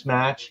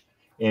mismatch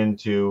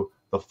into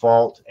the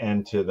fault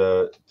and to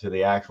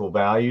the actual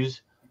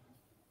values.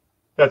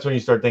 That's when you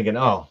start thinking,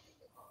 oh,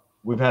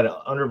 we've had an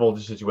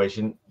undervoltage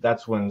situation.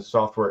 That's when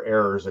software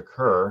errors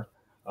occur.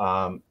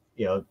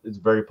 It's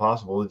very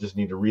possible to just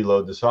need to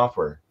reload the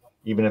software,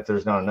 even if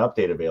there's not an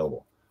update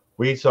available.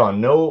 We saw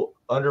no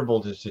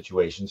undervoltage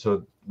situation,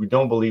 so I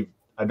don't believe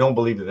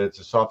that it's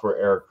a software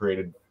error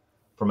created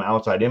from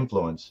outside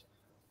influence,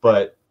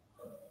 but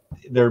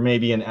there may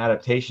be an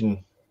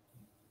adaptation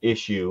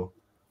issue,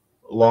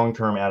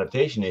 long-term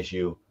adaptation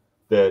issue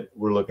that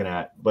we're looking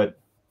at. But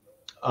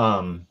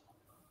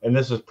and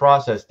this is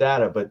processed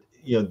data, but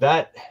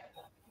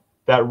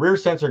that rear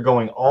sensor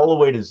going all the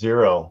way to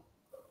 0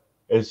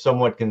 is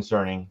somewhat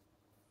concerning,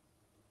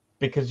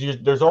 because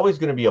there's always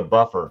going to be a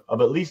buffer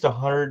of at least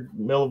 100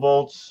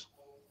 millivolts,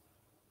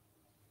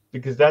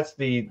 because it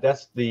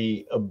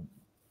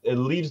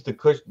leaves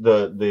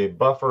the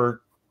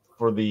buffer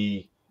for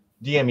the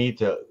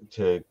DME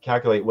to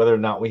calculate whether or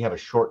not we have a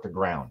short to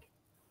ground,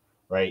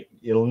 right?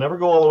 It'll never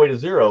go all the way to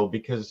 0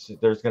 because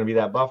there's going to be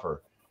that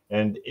buffer.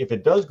 And if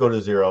it does go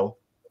to 0,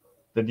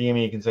 the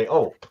DME can say,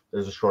 oh,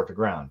 there's a short to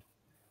ground.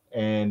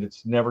 And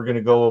it's never going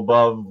to go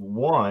above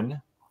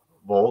 1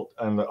 volt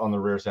on the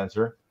rear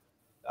sensor.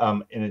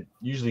 And it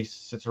usually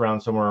sits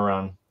around somewhere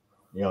around,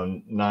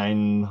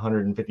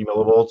 950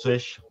 millivolts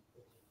ish,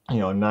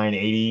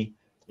 980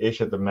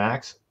 ish at the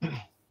max.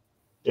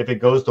 If it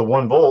goes to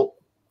 1 volt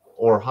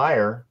or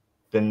higher,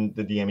 then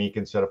the DME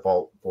can set a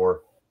fault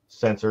for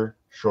sensor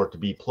short to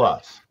B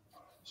plus.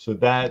 So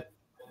that,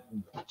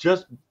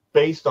 just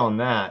based on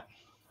that,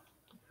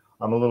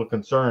 I'm a little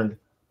concerned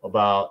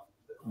about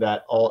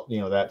that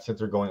that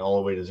sensor going all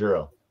the way to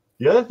 0.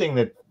 The other thing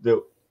that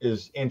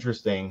is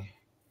interesting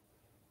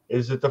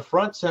is that the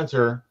front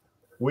sensor,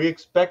 we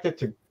expect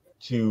it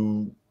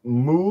to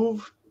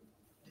move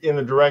in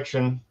the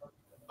direction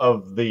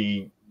of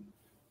the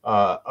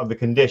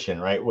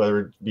condition, right? Whether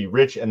it be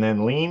rich and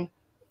then lean,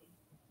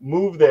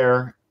 move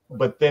there,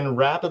 but then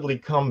rapidly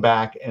come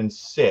back and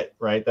sit,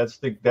 right? That's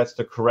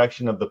the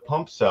correction of the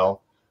pump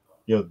cell,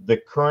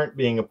 the current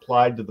being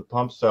applied to the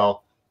pump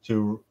cell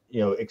to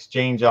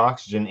exchange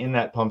oxygen in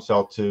that pump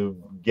cell to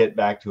get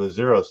back to a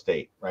 0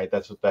 state, right?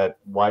 That's what that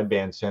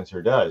wideband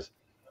sensor does.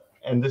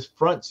 And this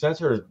front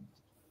sensor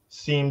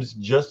seems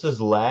just as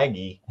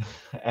laggy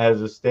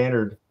as a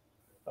standard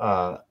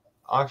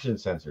oxygen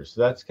sensor.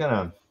 So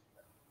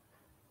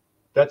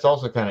that's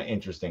also kind of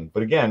interesting.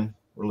 But again,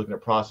 we're looking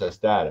at process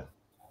data.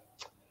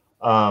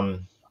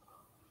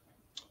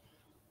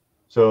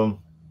 So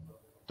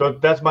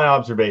that's my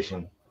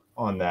observation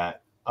on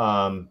that.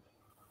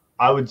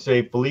 I would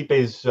say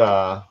Felipe's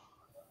choice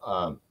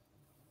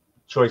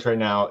right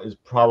now is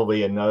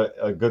probably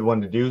a good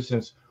one to do,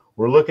 since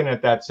we're looking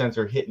at that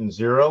sensor hitting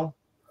 0.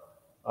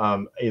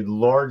 A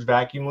large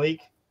vacuum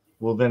leak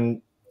will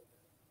then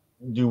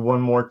do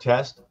one more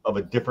test of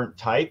a different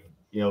type,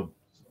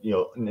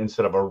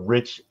 instead of a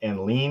rich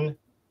and lean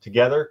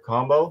together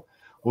combo,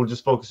 we'll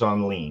just focus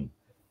on lean.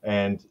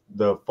 And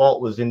the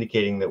fault was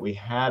indicating that we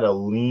had a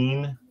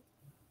lean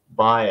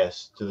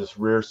bias to this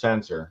rear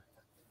sensor.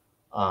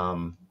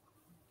 And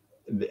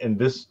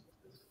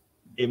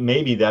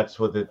maybe that's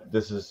what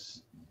this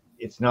is.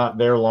 It's not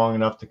there long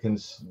enough to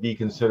be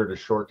considered a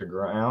short to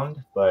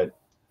ground, but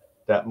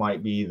that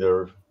might be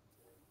the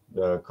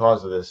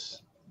cause of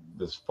this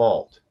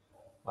fault.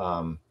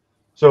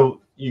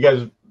 So you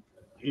guys,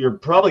 you're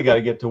probably got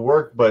to get to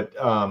work, but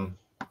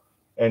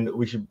and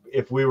we should,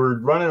 if we were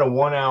running a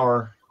 1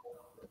 hour,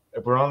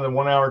 if we're on the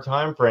 1 hour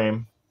time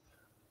frame,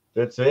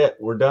 that's it,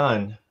 we're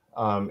done.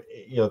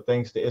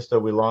 Thanks to ISTA,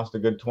 we lost a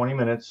good 20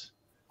 minutes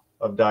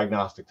of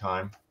diagnostic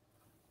time,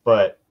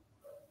 but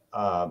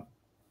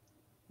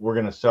we're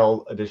going to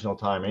sell additional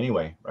time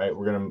anyway, right?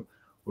 We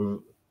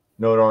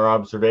note our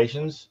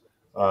observations,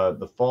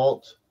 the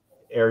fault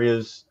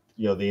areas,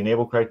 the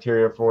enable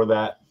criteria for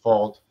that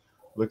fault,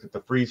 looked at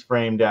the freeze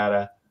frame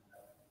data.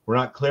 We're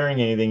not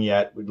clearing anything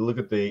yet. We look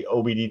at the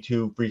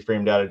OBD2 freeze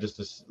frame data just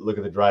to look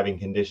at the driving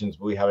conditions.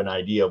 We have an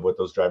idea of what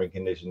those driving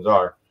conditions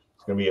are.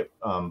 It's going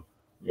to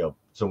be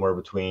somewhere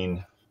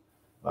between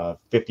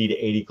 50 to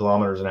 80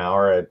 kilometers an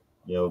hour at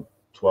 12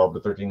 to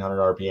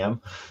 1300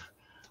 RPM,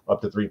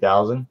 up to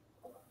 3000.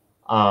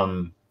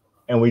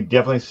 And we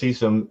definitely see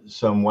some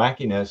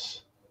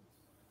wackiness,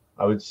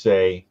 I would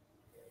say,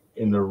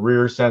 in the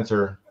rear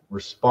sensor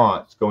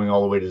response going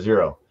all the way to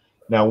 0.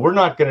 Now we're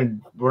not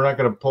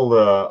gonna pull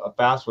a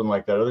fast one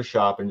like that other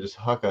shop and just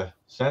huck a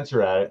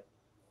sensor at it,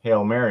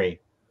 Hail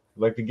Mary.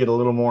 We'd like to get a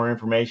little more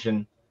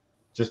information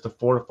just to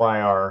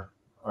fortify our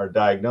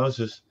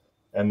diagnosis,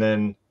 and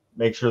then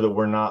make sure that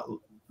we're not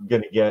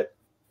gonna get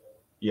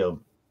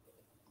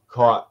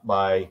caught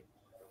by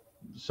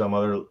some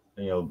other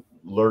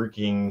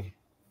lurking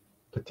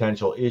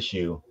potential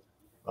issue.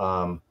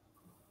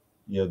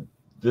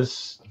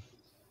 These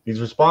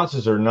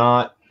responses are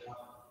not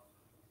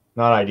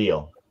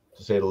ideal,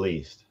 to say the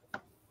least.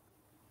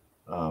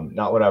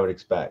 Not what I would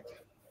expect.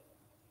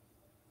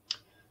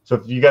 So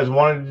if you guys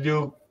wanted to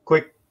do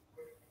quick,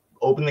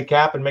 open the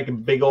cap and make a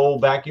big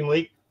old vacuum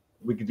leak,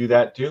 we could do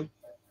that too.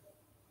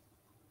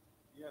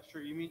 Yeah,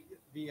 sure. You mean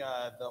the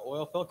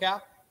oil fill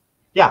cap?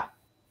 Yeah.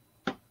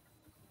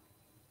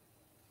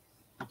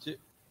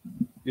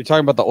 You're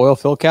talking about the oil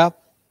fill cap?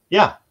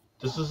 Yeah.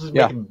 This is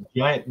make a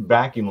giant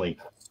vacuum leak.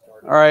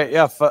 All right.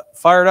 Yeah.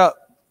 Fire it up.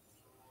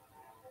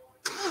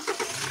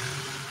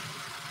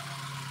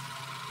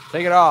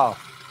 Take it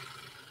off.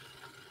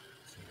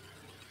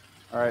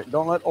 All right.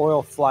 Don't let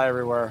oil fly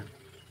everywhere.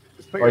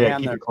 Just put your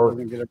hand there so it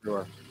doesn't get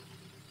everywhere.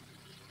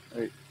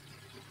 Right.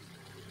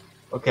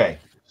 Okay.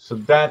 So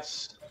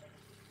that's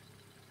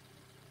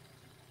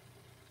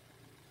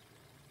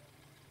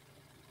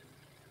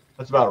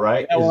That's about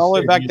right. Yeah, we're all the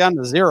way back down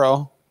to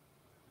 0.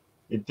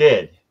 It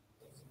did.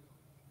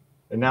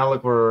 And now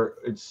look where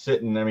it's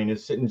sitting. I mean,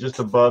 it's sitting just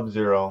above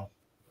 0,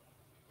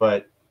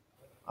 but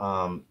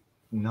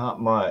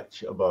not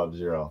much above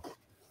 0.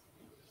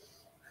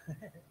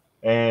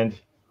 And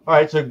all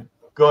right, so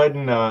go ahead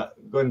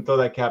and throw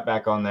that cap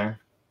back on there.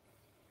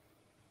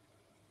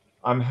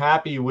 I'm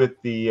happy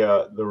with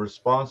the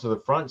response of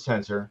the front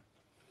sensor,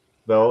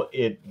 though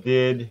it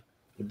did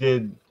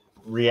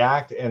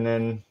react and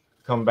then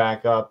come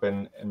back up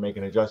and make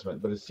an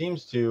adjustment. But it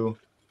seems to,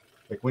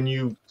 like, when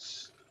you,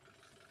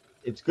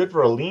 it's good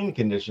for a lean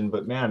condition,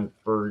 but man,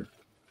 for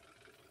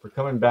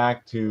coming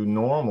back to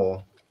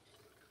normal,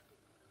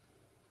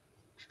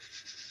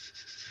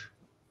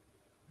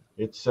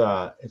 it's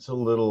a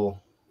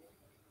little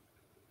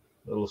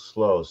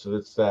slow. So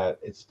it's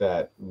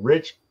that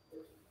rich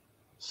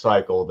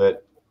cycle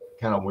that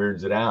kind of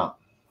weirds it out.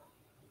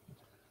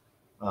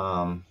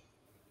 All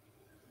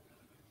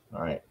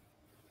right.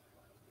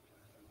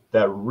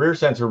 That rear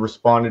sensor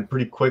responded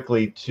pretty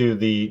quickly to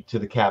the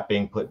cap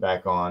being put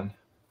back on.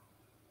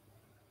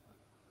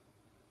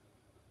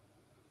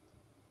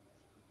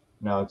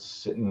 Now it's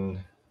sitting.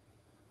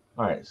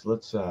 All right, so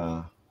let's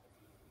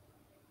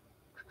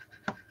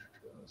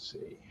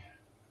see.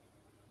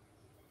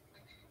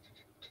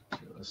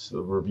 Let's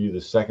review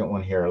the second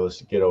one here.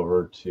 Let's get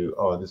over to,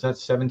 oh, is that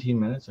 17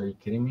 minutes? Are you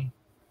kidding me?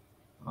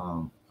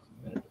 A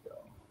minute ago.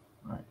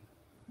 All right.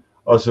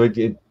 Oh, so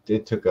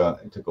it took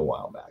a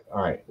while back.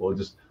 All right. We'll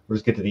just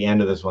get to the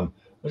end of this one.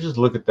 Let's just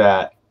look at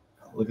that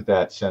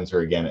sensor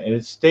again. And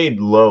it stayed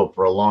low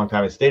for a long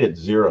time. It stayed at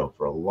 0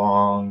 for a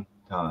long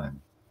time.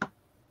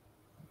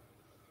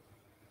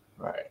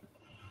 All right.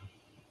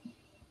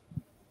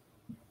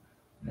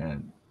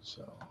 And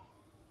so,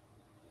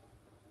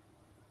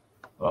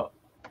 well,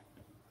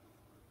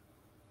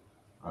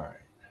 all right.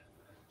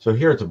 So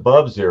here it's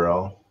above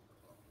 0.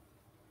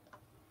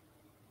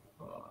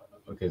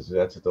 Okay, so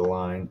that's at the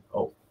line.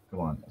 Oh,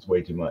 come on, that's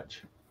way too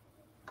much.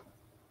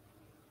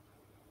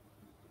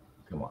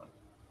 Come on,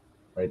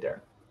 right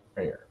there,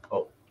 right here.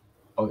 Oh,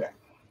 okay.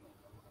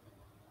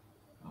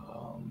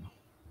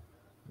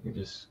 Let me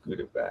just scoot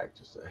it back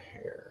just a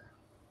hair.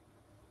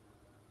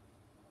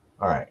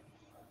 All right.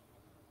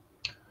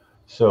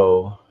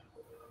 So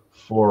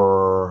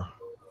for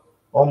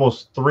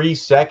almost 3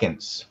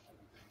 seconds,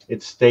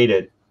 it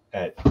stayed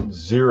at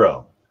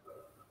 0,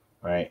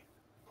 right?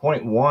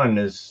 0.1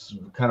 is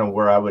kind of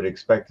where I would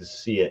expect to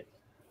see it.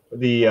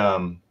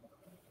 The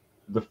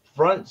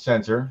front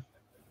sensor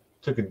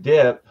took a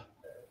dip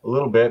a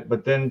little bit,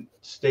 but then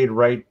stayed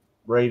right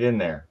in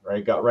there,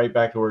 right? Got right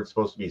back to where it's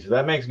supposed to be. So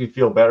that makes me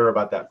feel better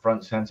about that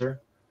front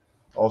sensor.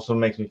 Also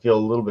makes me feel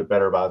a little bit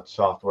better about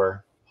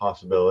software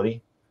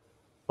possibility.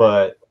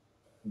 But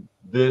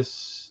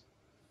this,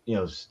 you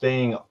know,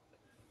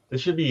 this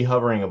should be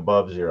hovering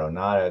above 0,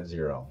 not at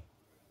 0.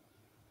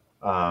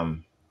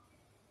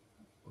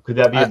 Could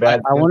that be a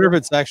bad? I wonder if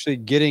it's actually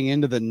getting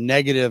into the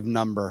negative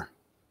number.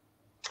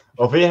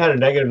 Well, if it had a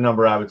negative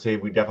number, I would say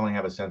we definitely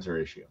have a sensor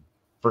issue,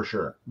 for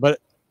sure.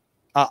 But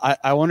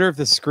I wonder if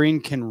the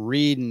screen can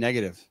read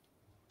negative.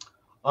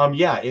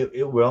 Yeah,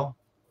 it will.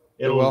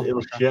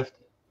 It'll shift.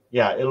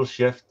 Yeah, it'll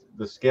shift.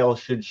 The scale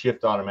should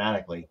shift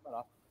automatically.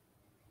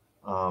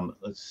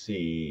 Let's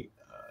see.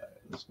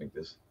 Let's make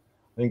this.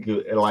 I think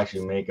it'll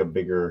actually make a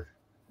bigger.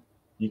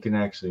 You can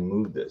actually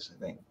move this, I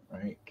think,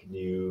 right? Can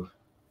you?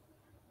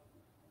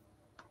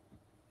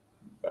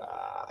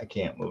 I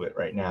can't move it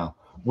right now.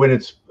 When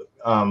it's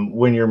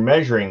when you're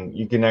measuring,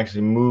 you can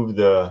actually move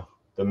the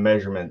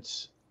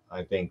measurements,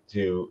 I think,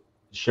 to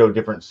show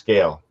different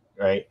scale,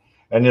 right?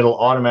 And it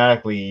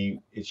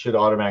should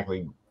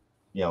automatically,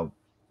 you know,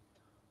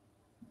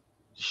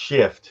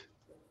 shift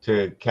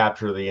to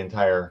capture the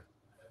entire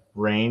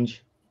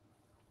range.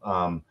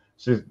 So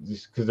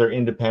because they're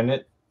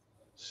independent,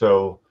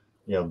 so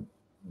you know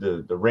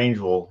the range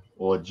will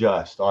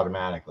adjust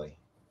automatically.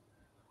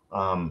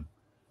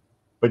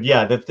 But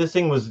yeah, if this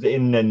thing was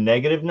in the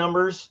negative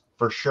numbers,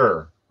 for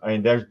sure. I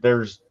mean,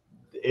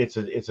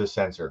 it's a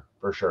sensor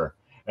for sure.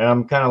 And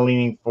I'm kind of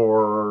leaning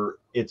for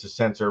it's a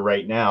sensor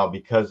right now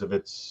because of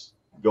its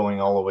going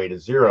all the way to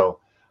 0.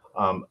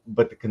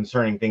 But the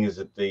concerning thing is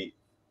that the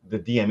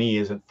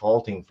DME isn't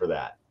faulting for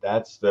that.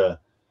 But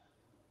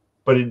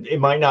it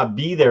might not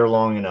be there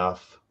long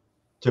enough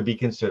to be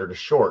considered a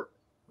short,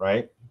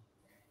 right?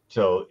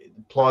 So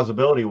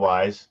plausibility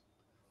wise,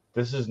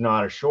 this is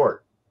not a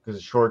short,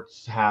 because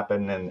shorts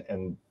happen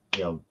and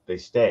you know they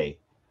stay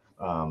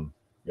you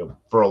know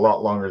for a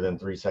lot longer than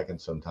 3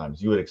 seconds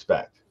sometimes, you would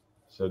expect.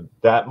 So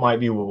that might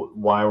be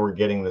why we're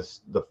getting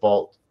the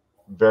fault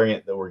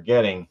variant that we're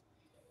getting,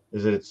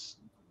 is that it's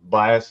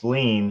biased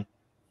lean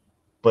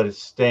but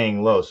it's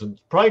staying low. So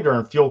probably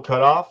during fuel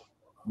cutoff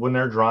when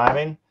they're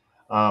driving,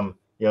 you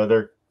know,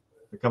 they're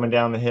coming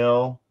down the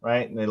hill,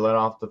 right, and they let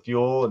off the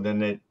fuel, and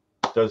then it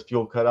does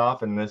fuel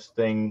cutoff, and this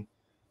thing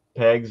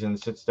pegs and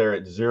sits there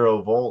at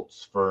 0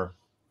 volts for,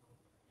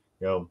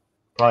 you know,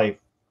 probably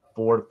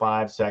 4 to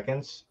 5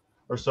 seconds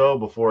or so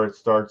before it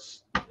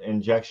starts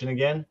injection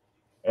again.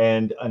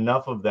 and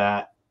enough of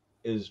that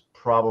is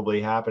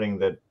probably happening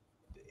that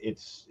it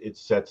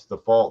sets the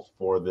fault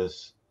for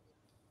this,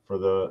 for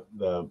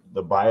the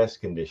bias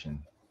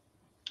condition.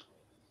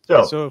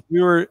 So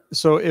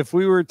if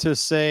we were to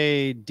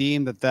say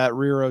deem that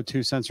rear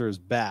O2 sensor is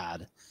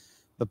bad,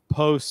 the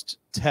post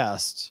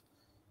test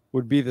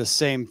would be the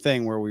same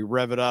thing where we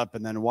rev it up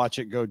and then watch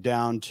it go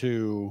down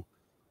to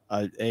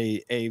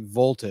a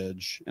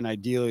voltage, and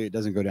ideally it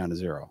doesn't go down to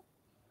zero.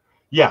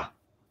 Yeah,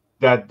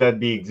 that'd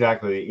be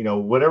exactly, you know,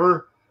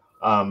 whatever.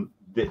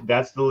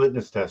 That's the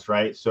litmus test,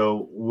 right?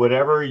 So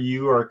whatever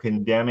you are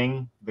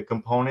condemning the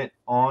component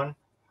on,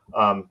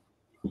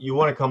 you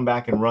want to come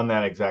back and run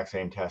that exact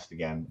same test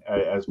again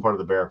as part of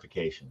the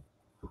verification.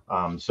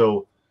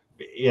 So,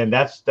 and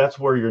that's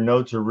where your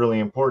notes are really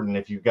important.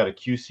 If you've got a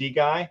QC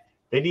guy,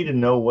 they need to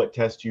know what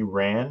test you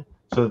ran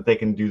so that they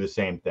can do the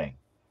same thing,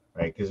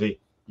 right? Because you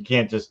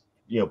can't just,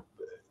 you know,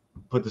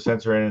 put the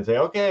sensor in and say,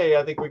 okay,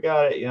 I think we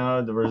got it. You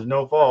know, there was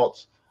no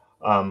faults.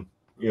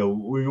 You know,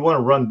 we want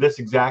to run this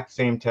exact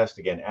same test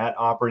again at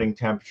operating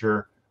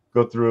temperature.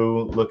 Go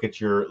through, look at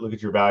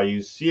your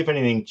values, see if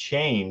anything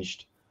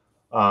changed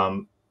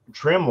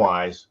trim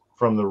wise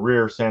from the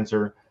rear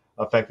sensor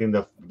affecting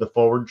the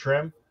forward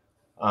trim.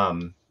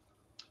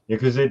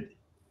 Because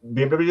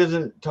BMW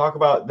doesn't talk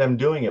about them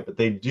doing it, but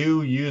they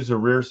do use a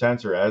rear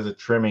sensor as a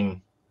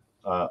trimming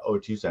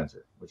O2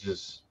 sensor, which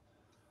is,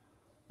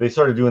 they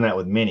started doing that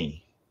with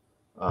Mini,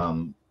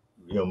 you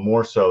know,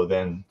 more so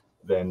than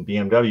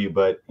BMW,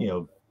 but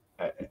you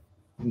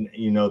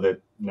know that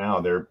now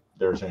they're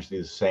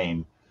essentially the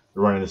same.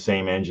 They're running the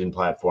same engine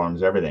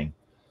platforms, everything.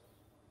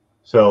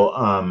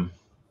 So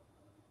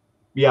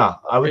yeah,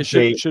 I would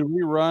say should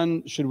we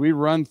run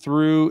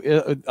through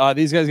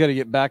these guys got to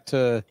get back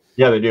to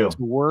they do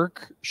to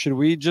work. Should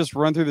we just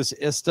run through this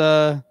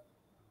ISTA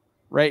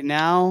right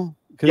now?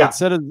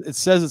 Because it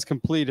says it's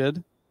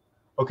completed.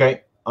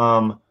 Okay.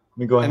 Let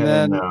me go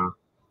ahead and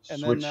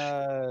switch.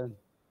 Then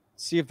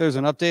see if there's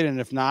an update, and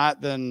if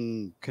not,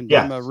 then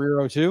condemn a rear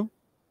O2.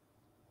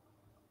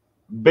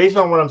 Based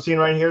on what I'm seeing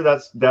right here,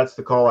 that's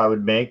the call I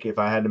would make if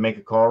I had to make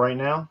a call right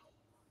now.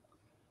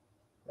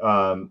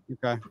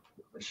 Okay.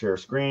 Share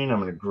screen. I'm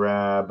going to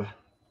grab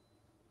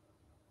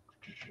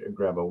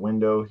a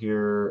window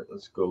here.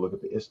 Let's go look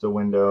at the ISTA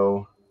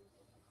window.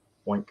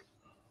 Boink.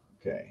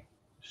 Okay.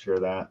 Share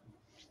that.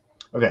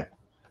 Okay.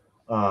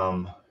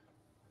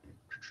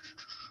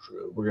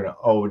 We're gonna.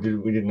 Oh,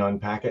 we didn't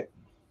unpack it.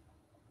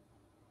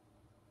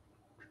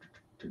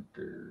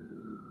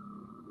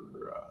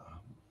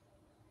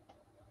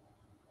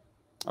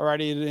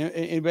 Alrighty.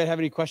 Anybody have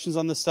any questions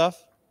on this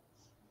stuff?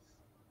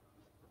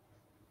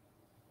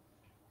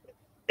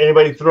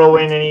 Anybody throw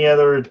in any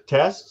other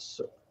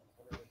tests?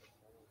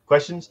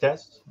 Questions,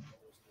 tests?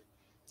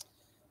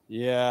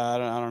 Yeah, I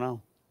don't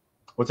know.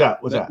 What's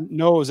that? What's that?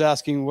 Noah was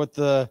asking what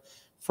the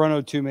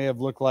front O2 may have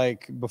looked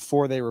like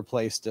before they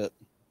replaced it.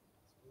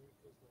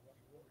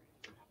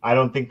 I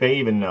don't think they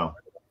even know.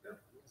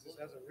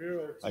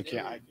 I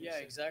can't. Yeah,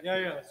 exactly.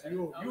 Yeah. So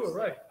you were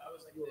right.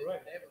 You were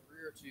right. They have a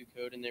rear 2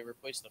 code and they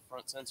replaced the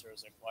front sensor. I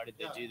was like, why did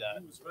they do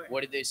that?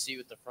 What did they see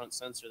with the front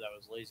sensor that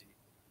was lazy?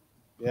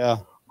 Yeah.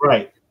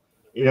 Right.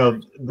 You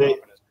know,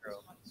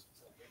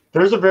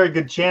 there's a very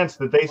good chance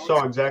that they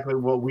saw exactly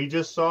what we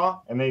just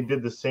saw, and they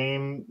did the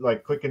same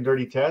like quick and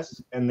dirty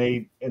tests, and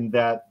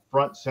that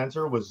front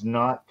sensor was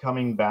not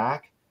coming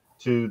back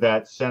to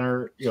that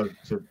center, you know,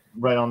 to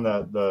right on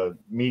the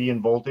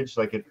median voltage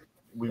like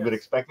we would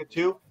expect it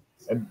to.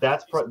 And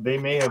they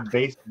may have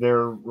based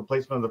their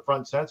replacement of the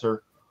front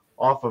sensor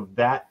off of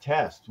that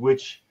test,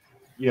 which,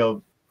 you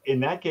know, in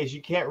that case,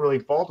 you can't really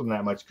fault them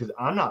that much, because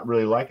I'm not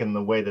really liking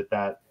the way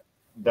that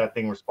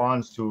thing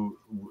responds to,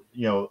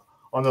 you know,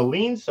 on the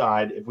lean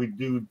side. If we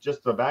do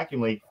just the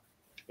vacuum leak,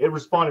 it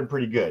responded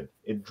pretty good.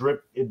 It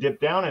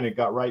dipped down and it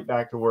got right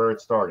back to where it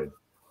started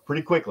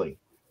pretty quickly,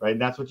 right?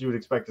 And that's what you would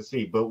expect to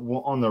see. But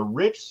on the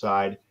rich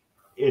side,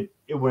 it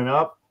went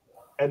up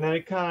and then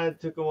it kind of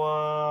took a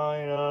while,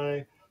 you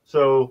know.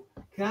 So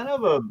kind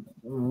of a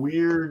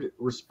weird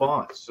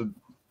response. So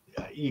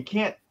you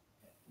can't,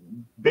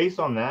 based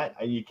on that,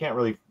 you can't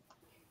really,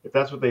 if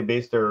that's what they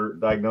based their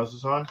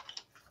diagnosis on,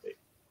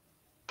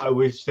 I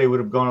wish they would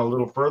have gone a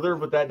little further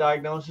with that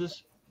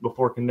diagnosis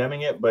before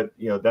condemning it. But,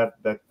 you know,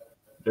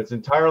 that's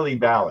entirely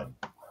valid.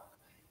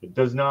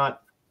 It's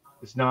not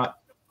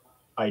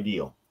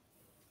ideal.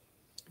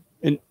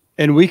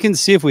 And we can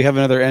see if we have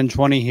another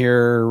N20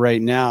 here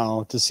right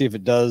now to see if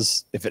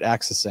it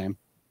acts the same.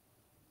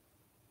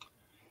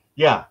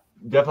 Yeah,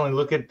 definitely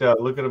look at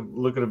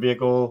a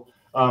vehicle.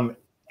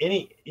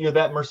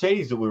 That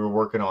Mercedes that we were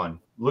working on.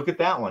 Look at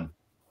that one.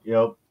 You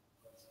know.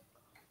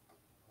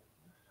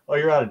 Oh,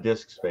 you're out of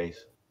disk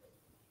space.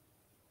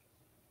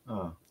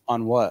 Oh.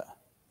 On what?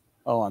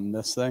 Oh, on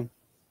this thing.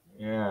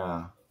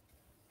 Yeah,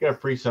 you gotta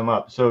free some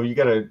up. So you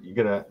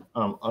gotta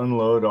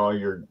unload all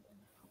your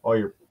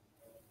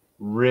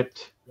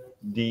ripped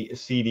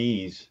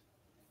CDs.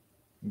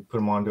 You put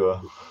them onto a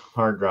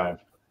hard drive.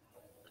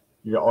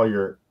 All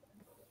your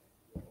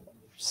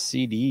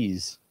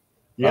CDs.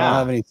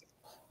 Yeah.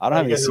 I don't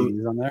have any You guys are-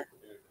 CDs on there.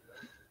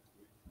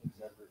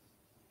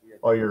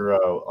 all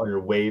your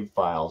wave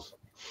files.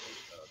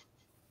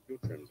 Fuel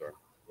trims are.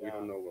 We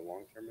don't know what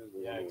long term is.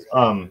 We don't know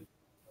what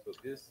so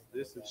this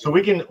is. So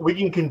we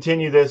can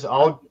continue this.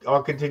 I'll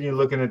continue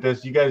looking at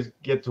this. You guys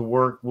get to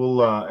work.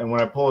 We'll and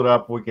when I pull it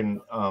up, we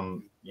can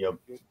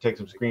take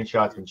some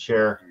screenshots and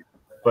share.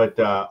 But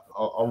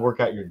I'll work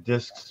out your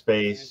disk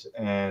space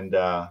and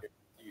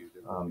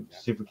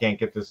see if we can't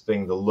get this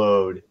thing to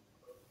load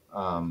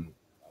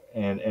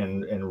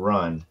and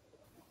run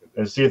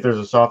and see if there's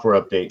a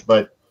software update.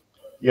 But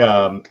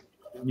yeah,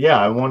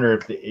 I wonder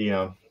if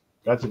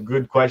that's a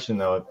good question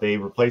though. If they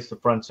replace the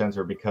front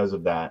sensor because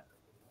of that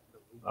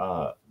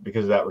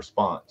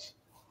response,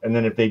 and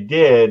then if they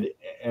did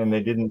and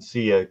they didn't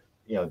see they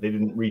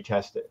didn't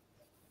retest it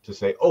to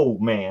say, oh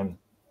man,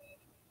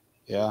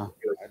 Yeah,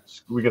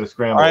 we got to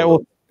scramble. all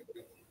right,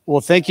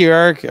 well, thank you,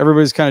 Eric.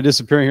 Everybody's kind of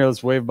disappearing here.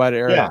 Let's wave bye to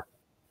Eric.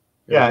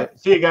 Yeah.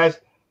 See you guys.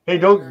 Hey,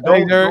 don't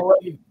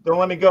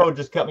let me go.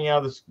 Just cut me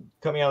out of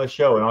the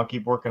show, and I'll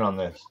keep working on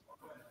this.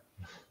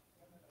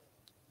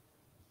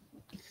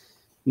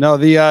 No,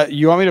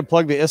 you want me to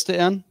plug the ISTA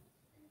in?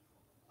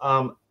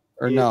 Or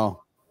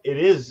no? It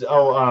is.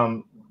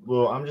 Oh,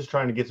 well, I'm just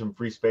trying to get some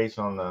free space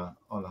on the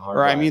hard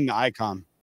Or drive. I mean the ICOM.